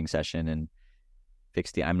a coaching session and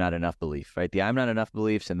fix the I'm not enough belief, right? The I'm not enough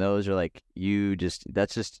beliefs, and those are like,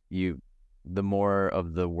 that's just you. The more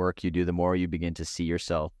of the work you do, the more you begin to see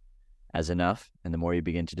yourself as enough, and the more you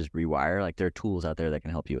begin to just rewire. Like, there are tools out there that can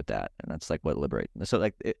help you with that, and that's like what Liberate. So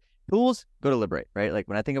like tools go to Liberate, right? Like,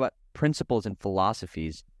 when I think about principles and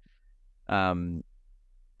philosophies,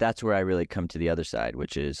 that's where I really come to the other side,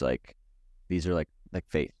 which is like, these are like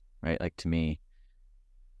faith, right? Like, to me,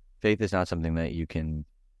 faith is not something that you can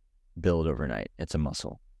build overnight. It's a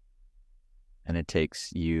muscle. And it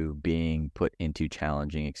takes you being put into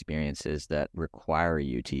challenging experiences that require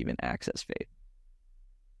you to even access faith.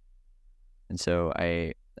 And so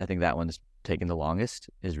I think that one's taken the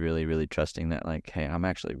longest, is really, really trusting that, like, hey, I'm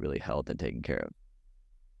actually really held and taken care of.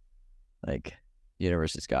 Like, the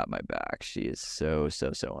universe has got my back. She is so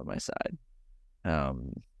on my side.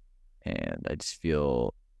 And I just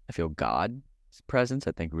feel God's presence.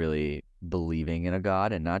 I think really believing in a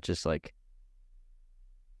God, and not just like,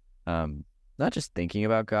 not just thinking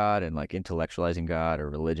about God and like intellectualizing God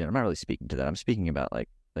or religion. I'm not really speaking to that. I'm speaking about like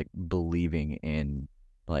believing in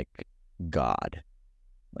like God,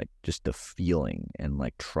 like just the feeling, and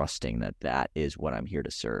like trusting that is what I'm here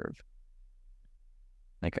to serve.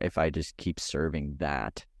 Like, if I just keep serving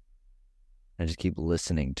that, and just keep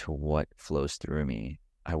listening to what flows through me,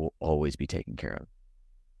 I will always be taken care of.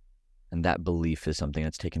 And that belief is something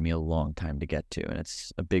that's taken me a long time to get to. And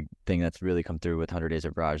it's a big thing that's really come through with 100 Days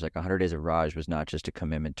of Raj. Like, 100 Days of Raj was not just a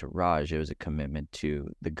commitment to Raj. It was a commitment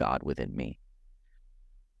to the God within me,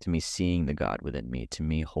 to me seeing the God within me, to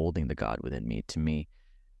me holding the God within me, to me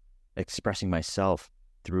expressing myself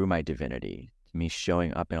through my divinity, to me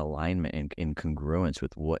showing up in alignment and in congruence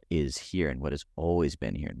with what is here and what has always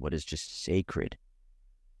been here and what is just sacred.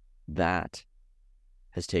 That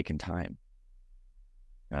has taken time.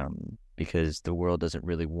 Because the world doesn't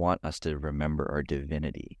really want us to remember our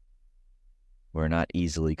divinity. We're not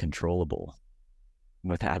easily controllable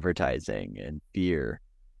with advertising and fear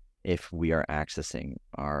if we are accessing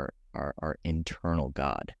our internal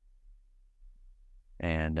God.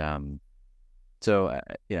 And so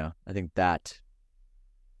I think that's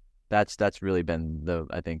really been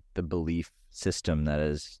the belief system that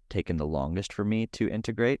has taken the longest for me to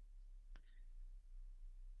integrate.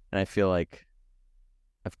 And I feel like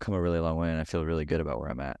I've come a really long way, and I feel really good about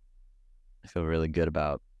where I'm at. I feel really good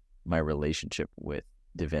about my relationship with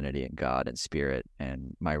divinity and God and spirit,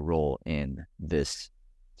 and my role in this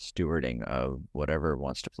stewarding of whatever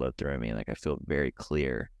wants to flow through me. Like, I feel very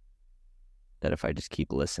clear that if I just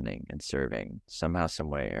keep listening and serving, somehow,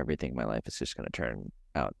 some way, everything in my life is just going to turn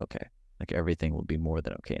out okay. Like, everything will be more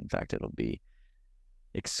than okay. In fact, it'll be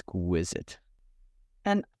exquisite.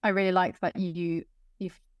 And I really like that you've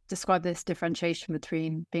describe this differentiation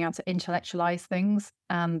between being able to intellectualize things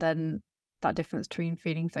and then that difference between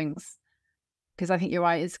feeling things, because I think you're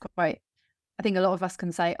right, it's quite I think a lot of us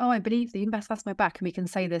can say, oh, I believe the universe has my back. And we can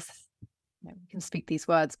say this, we can speak these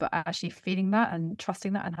words, but actually feeling that and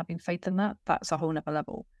trusting that and having faith in that, that's a whole nother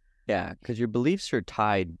level. Yeah, because your beliefs are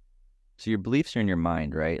tied. So your beliefs are in your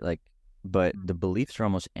mind, right? Like, but the beliefs are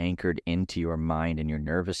almost anchored into your mind and your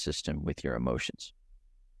nervous system with your emotions.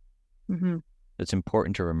 Mm-hmm. It's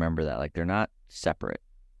important to remember that, like, they're not separate,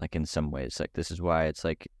 like, in some ways. Like, this is why it's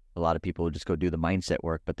like a lot of people just go do the mindset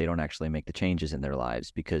work, but they don't actually make the changes in their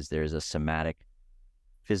lives because there's a somatic,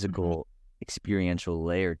 physical, experiential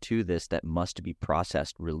layer to this that must be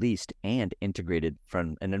processed, released, and integrated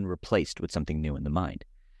from, and then replaced with something new in the mind.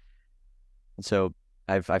 And so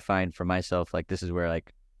I find for myself, like, this is where,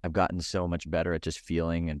 like, I've gotten so much better at just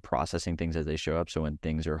feeling and processing things as they show up. So when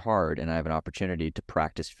things are hard and I have an opportunity to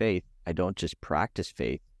practice faith, I don't just practice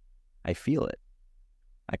faith, I feel it.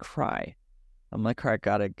 I cry. I'm like, all right,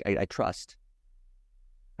 God, I trust.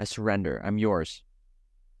 I surrender. I'm yours.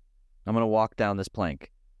 I'm going to walk down this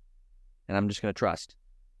plank and I'm just going to trust.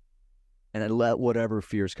 And I let whatever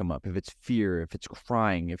fears come up. If it's fear, if it's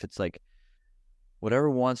crying, if it's like whatever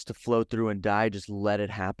wants to flow through and die, just let it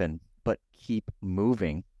happen. But keep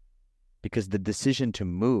moving, because the decision to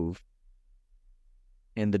move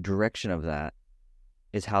in the direction of that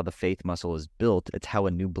is how the faith muscle is built. It's how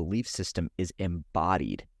a new belief system is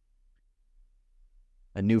embodied.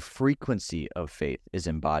 A new frequency of faith is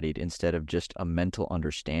embodied instead of just a mental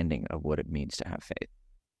understanding of what it means to have faith.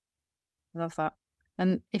 I love that.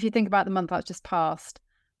 And if you think about the month that's just passed,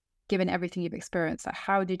 given everything you've experienced, like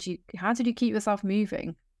how did you keep yourself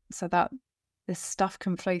moving so that this stuff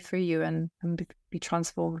can flow through you and be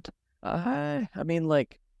transformed? I mean,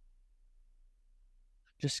 like,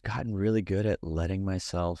 I've just gotten really good at letting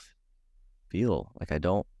myself feel. Like, I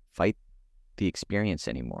don't fight the experience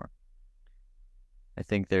anymore. I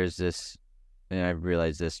think there's this, and I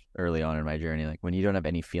realized this early on in my journey, like, when you don't have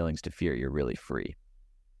any feelings to fear, you're really free.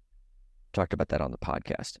 Talked about that on the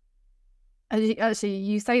podcast. Actually,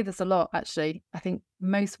 you say this a lot, actually. I think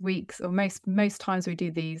most weeks or most times we do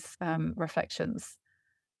these reflections,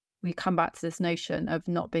 we come back to this notion of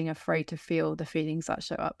not being afraid to feel the feelings that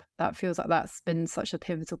show up. That feels like that's been such a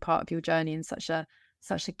pivotal part of your journey and such a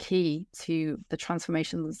key to the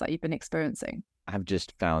transformations that you've been experiencing. I've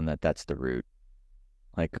just found that that's the root.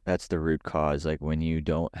 Like, that's the root cause. Like, when you're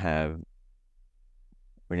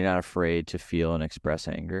not afraid to feel and express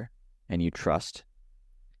anger and you trust.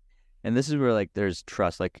 And this is where, like, there's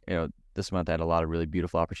trust. Like, this month I had a lot of really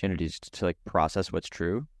beautiful opportunities to like process what's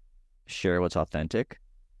true, share what's authentic,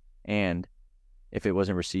 and if it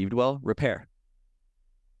wasn't received well, repair.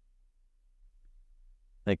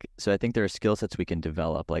 Like, so I think there are skill sets we can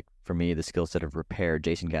develop. Like, for me, the skill set of repair,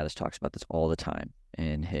 Jason Gaddis talks about this all the time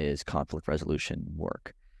in his conflict resolution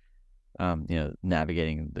work.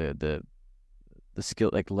 Navigating the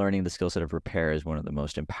skill, like learning the skill set of repair is one of the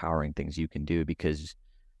most empowering things you can do, because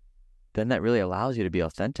then that really allows you to be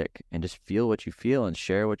authentic and just feel what you feel and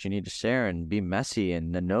share what you need to share and be messy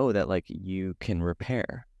and know that, like, you can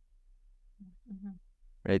repair.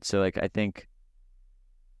 Right. So, like, I think,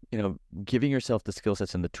 giving yourself the skill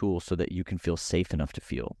sets and the tools so that you can feel safe enough to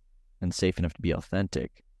feel and safe enough to be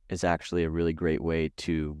authentic is actually a really great way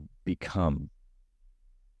to become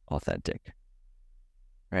authentic.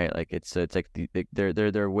 Right? Like, it's like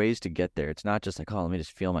there are ways to get there. It's not just like, oh, let me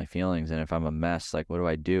just feel my feelings, and if I'm a mess, like, what do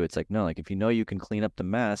I do? It's like, no, like, if you know you can clean up the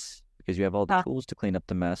mess because you have all the tools to clean up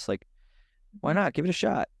the mess, like, why not? Give it a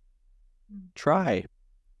shot. Try.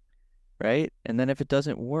 Right? And then if it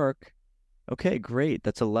doesn't work, okay, great.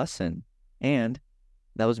 That's a lesson. And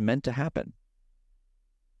that was meant to happen.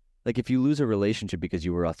 Like, if you lose a relationship because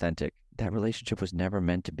you were authentic, that relationship was never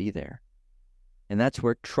meant to be there. And that's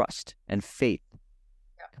where trust and faith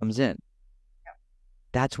comes in.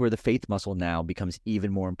 That's where the faith muscle now becomes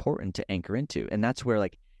even more important to anchor into. And that's where,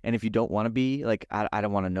 like, and if you don't want to be like, I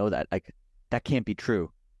don't want to know that, like, that can't be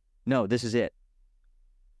true. No, this is it.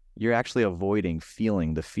 You're actually avoiding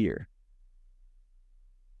feeling the fear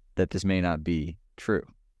that this may not be true.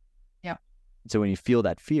 Yeah. So when you feel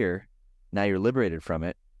that fear, now you're liberated from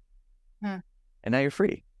it. And now you're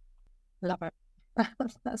free. Love it.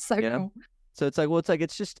 That's so cool. So it's like, well,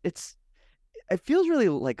 it feels really,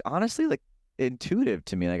 like, honestly, like, intuitive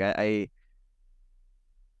to me. Like,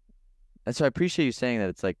 and so I appreciate you saying that.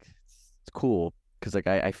 It's like, it's cool. Cause, like,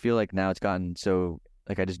 I feel like now it's gotten so,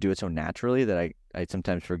 like, I just do it so naturally that I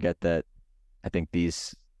sometimes forget that I think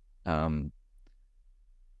these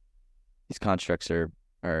constructs are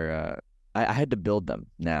I had to build them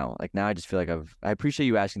now. Like, now I just feel like I appreciate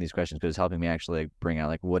you asking these questions, because it's helping me actually, like, bring out,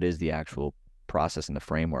 like, what is the actual process and the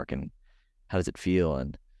framework and how does it feel?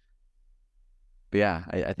 But yeah,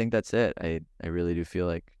 I think that's it. I really do feel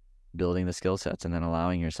like building the skill sets and then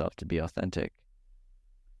allowing yourself to be authentic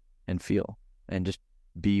and feel and just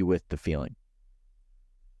be with the feeling.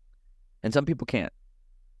 And some people can't.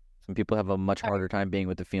 Some people have a much harder time being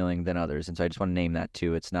with the feeling than others. And so I just want to name that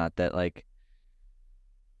too. It's not that like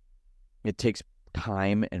it takes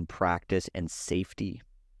time and practice and safety.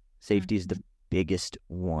 Safety is the biggest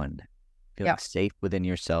one. Feeling safe within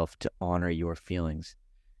yourself to honor your feelings.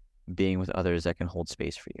 Being with others that can hold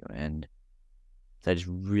space for you. And so I just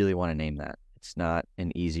really want to name that. It's not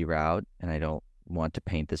an easy route. And I don't want to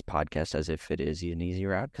paint this podcast as if it is an easy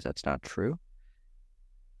route, because that's not true.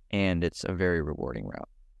 And it's a very rewarding route,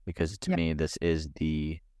 because to me, this is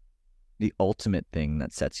the ultimate thing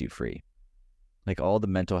that sets you free. Like all the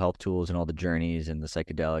mental health tools and all the journeys and the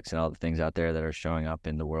psychedelics and all the things out there that are showing up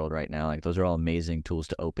in the world right now, like those are all amazing tools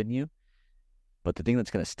to open you. But the thing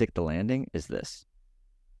that's going to stick the landing is this.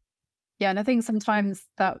 Yeah, and I think sometimes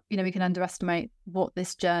that, we can underestimate what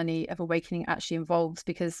this journey of awakening actually involves,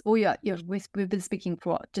 because we've been speaking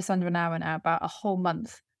for just under an hour now about a whole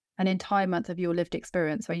month, an entire month of your lived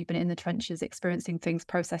experience where you've been in the trenches, experiencing things,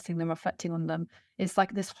 processing them, reflecting on them. It's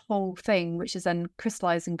like this whole thing, which is then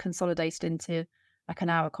crystallized and consolidated into like an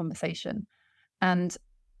hour conversation. And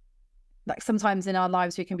like sometimes in our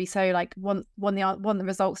lives, we can be so like want the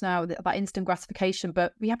results now, about instant gratification,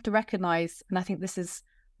 but we have to recognize, and I think this is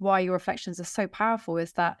why your reflections are so powerful,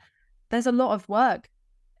 is that there's a lot of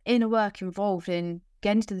inner work involved in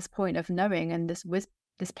getting to this point of knowing and this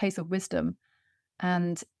place of wisdom.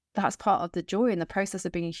 And that's part of the joy in the process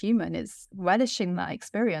of being a human, is relishing that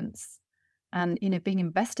experience and, being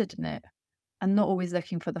invested in it, and not always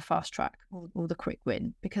looking for the fast track or the quick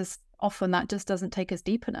win, because often that just doesn't take us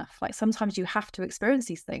deep enough. Like sometimes you have to experience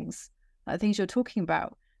these things, like the things you're talking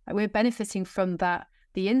about. Like we're benefiting from that,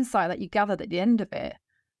 the insight that you gathered at the end of it,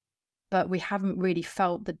 but we haven't really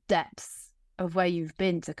felt the depths of where you've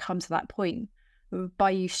been to come to that point. By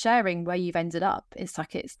you sharing where you've ended up, it's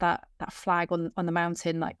like it's that flag on the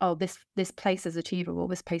mountain, like, oh, this place is achievable,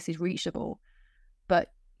 this place is reachable.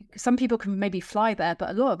 But some people can maybe fly there, but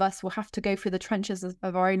a lot of us will have to go through the trenches of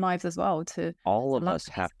our own lives as well. All of us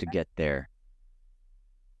have to get there.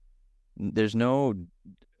 There's no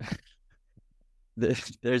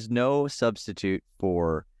there's no substitute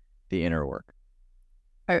for the inner work.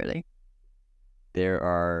 Totally. There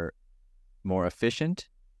are more efficient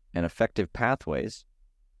and effective pathways,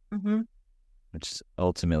 which is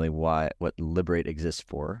ultimately what Liberate exists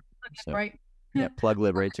for. So, right. Yeah, plug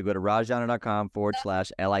Liberate. So go to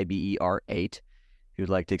rajjana.com/LIBER8 if you'd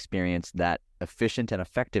like to experience that efficient and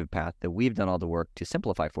effective path that we've done all the work to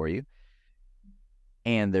simplify for you.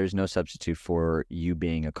 And there's no substitute for you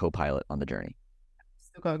being a co-pilot on the journey.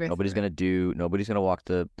 Nobody's going to walk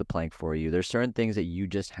the plank for you. There's certain things that you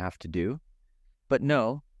just have to do, but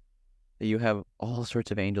know that you have all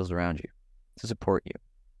sorts of angels around you to support you.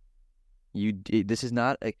 This is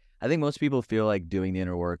not, I think most people feel like doing the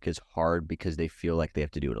inner work is hard because they feel like they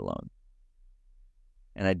have to do it alone.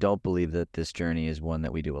 And I don't believe that this journey is one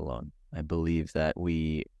that we do alone. I believe that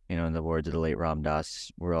we, in the words of the late Ram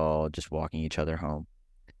Dass, we're all just walking each other home.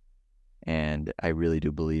 And I really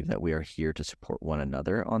do believe that we are here to support one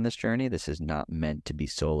another on this journey. This is not meant to be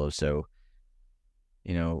solo. So,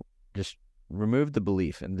 just remove the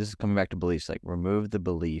belief, and this is coming back to beliefs, like remove the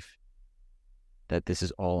belief that this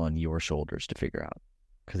is all on your shoulders to figure out,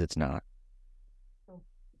 because it's not.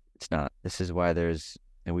 It's not. This is why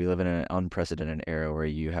we live in an unprecedented era where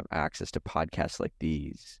you have access to podcasts like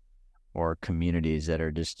these, or communities that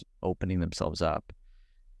are just opening themselves up.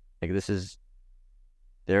 Like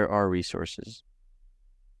there are resources.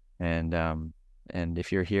 And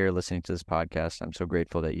if you're here listening to this podcast, I'm so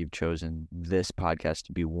grateful that you've chosen this podcast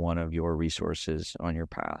to be one of your resources on your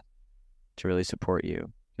path to really support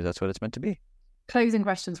you, because that's what it's meant to be. Closing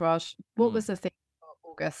questions, Raj. What was the thing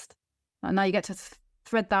about August? And now you get to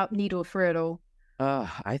thread that needle through it all.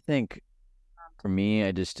 I think for me,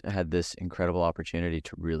 I just had this incredible opportunity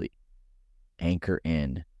to really anchor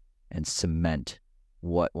in and cement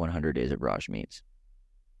what 100 Days of Raj means.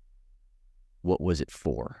 What was it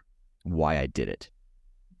for? Why I did it.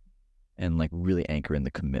 And like really anchor in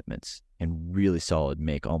the commitments and really solid,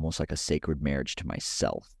 make almost like a sacred marriage to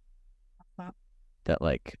myself. Wow. That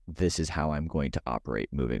like, this is how I'm going to operate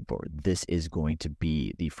moving forward. This is going to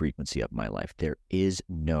be the frequency of my life. There is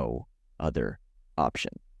no other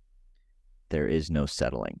option. There is no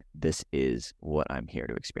settling. This is what I'm here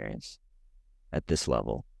to experience at this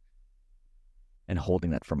level, and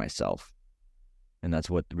holding that for myself. And that's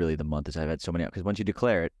what really the month is. I've had so many, because once you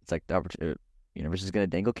declare it, it's like the universe is going to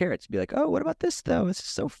dangle carrots. Be like, oh, what about this though? This is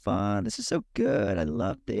so fun. This is so good. I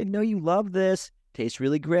love it. I know you love this. Tastes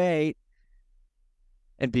really great.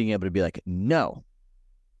 and being able to be like, no,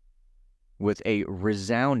 with a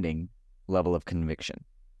resounding level of conviction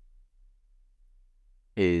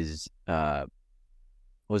was the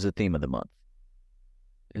theme of the month.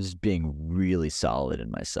 Is being really solid in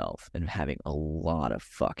myself and having a lot of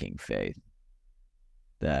fucking faith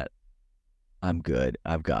that I'm good.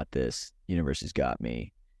 I've got this. Universe has got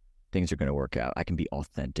me. Things are going to work out. I can be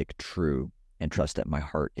authentic, true, and trust that my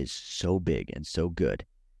heart is so big and so good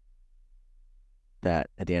that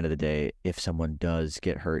at the end of the day, if someone does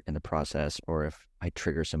get hurt in the process, or if I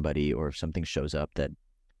trigger somebody, or if something shows up, that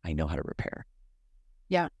I know how to repair.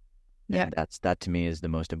 Yeah. Yeah. And that to me is the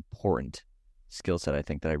most important skill set I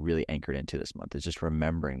think that I really anchored into this month, is just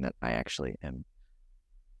remembering that I actually am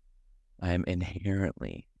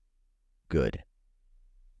inherently good.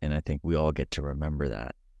 And I think we all get to remember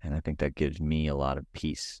that. And I think that gives me a lot of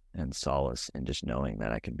peace and solace in just knowing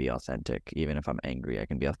that I can be authentic. Even if I'm angry, I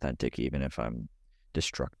can be authentic. Even if I'm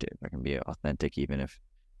destructive, I can be authentic. Even if,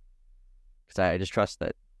 because I just trust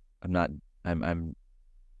that I'm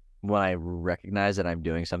when I recognize that I'm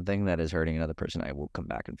doing something that is hurting another person, I will come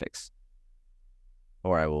back and fix.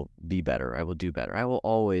 Or I will be better. I will do better. I will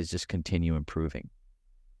always just continue improving,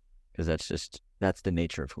 because that's the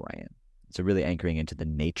nature of who I am. So really anchoring into the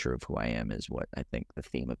nature of who I am is what I think the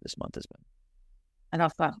theme of this month has been. I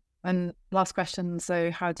love that. And last question. So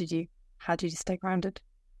how did you stay grounded?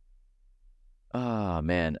 Oh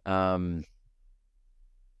man. Gosh,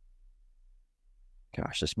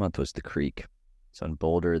 this month was the creek. So in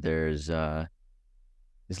Boulder, there's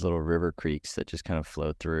these little river creeks that just kind of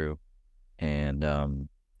flow through. And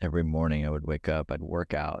every morning I would wake up, I'd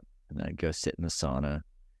work out, and then I'd go sit in the sauna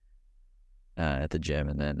at the gym,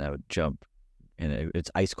 and then I would jump. And it's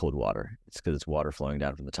ice cold water. It's because it's water flowing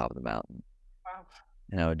down from the top of the mountain. Wow.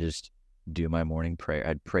 And I would just do my morning prayer.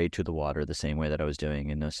 I'd pray to the water the same way that I was doing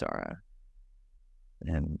in Nosara,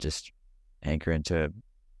 and just anchor into,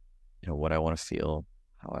 what I want to feel,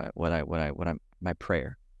 my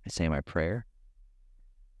prayer. I say my prayer.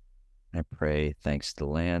 I pray thanks to the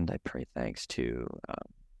land. I pray thanks to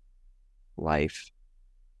life,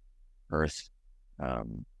 earth,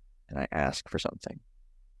 and I ask for something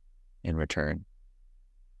in return.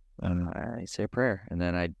 I say a prayer, and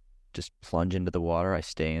then I just plunge into the water. I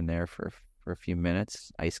stay in there for a few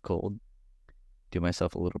minutes, ice cold, do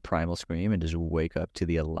myself a little primal scream, and just wake up to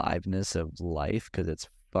the aliveness of life, because it's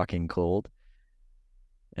fucking cold.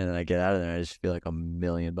 And then I get out of there, and I just feel like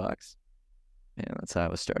 $1,000,000. And that's how I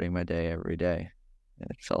was starting my day every day. And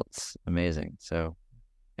it felt amazing. So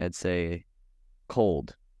I'd say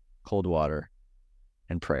cold water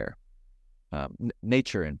and prayer.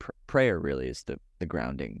 Nature and prayer really is the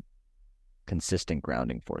grounding, consistent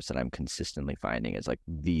grounding force that I'm consistently finding is like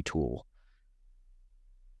the tool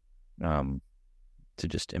to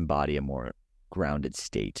just embody a more grounded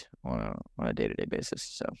state on a day-to-day basis.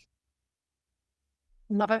 So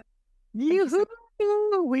love it. Yoo-hoo!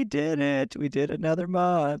 We did it. We did another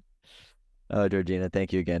month. Oh, Georgina,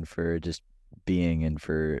 thank you again for just being and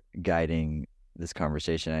for guiding this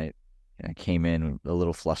conversation. I came in a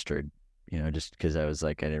little flustered, just because I was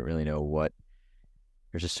like, I didn't really know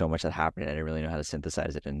there's just so much that happened. I didn't really know how to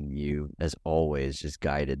synthesize it. And you, as always, just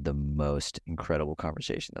guided the most incredible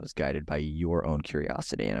conversation that was guided by your own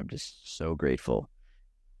curiosity. And I'm just so grateful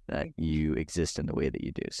that you exist in the way that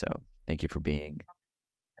you do. So thank you for being.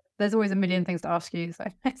 There's always a million things to ask you. So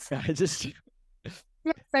I just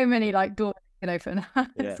so many doors you can open.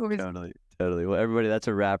 Yeah, totally. Well, everybody, that's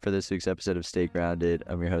a wrap for this week's episode of Stay Grounded.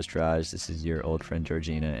 I'm your host, Raj. This is your old friend,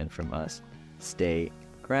 Georgina. And from us, stay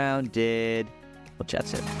grounded. We'll chat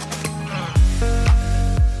soon.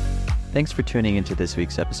 Thanks for tuning into this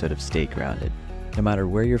week's episode of Stay Grounded. No matter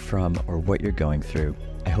where you're from or what you're going through,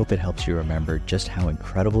 I hope it helps you remember just how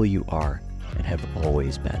incredible you are and have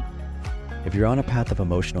always been. If you're on a path of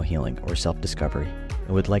emotional healing or self-discovery and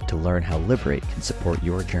would like to learn how Liberate can support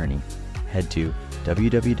your journey, head to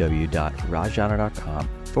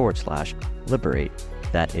www.rajjana.com/liberate.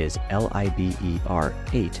 That is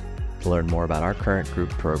LIBER8 to learn more about our current group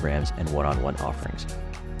programs and one-on-one offerings.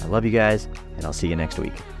 I love you guys, and I'll see you next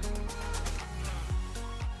week.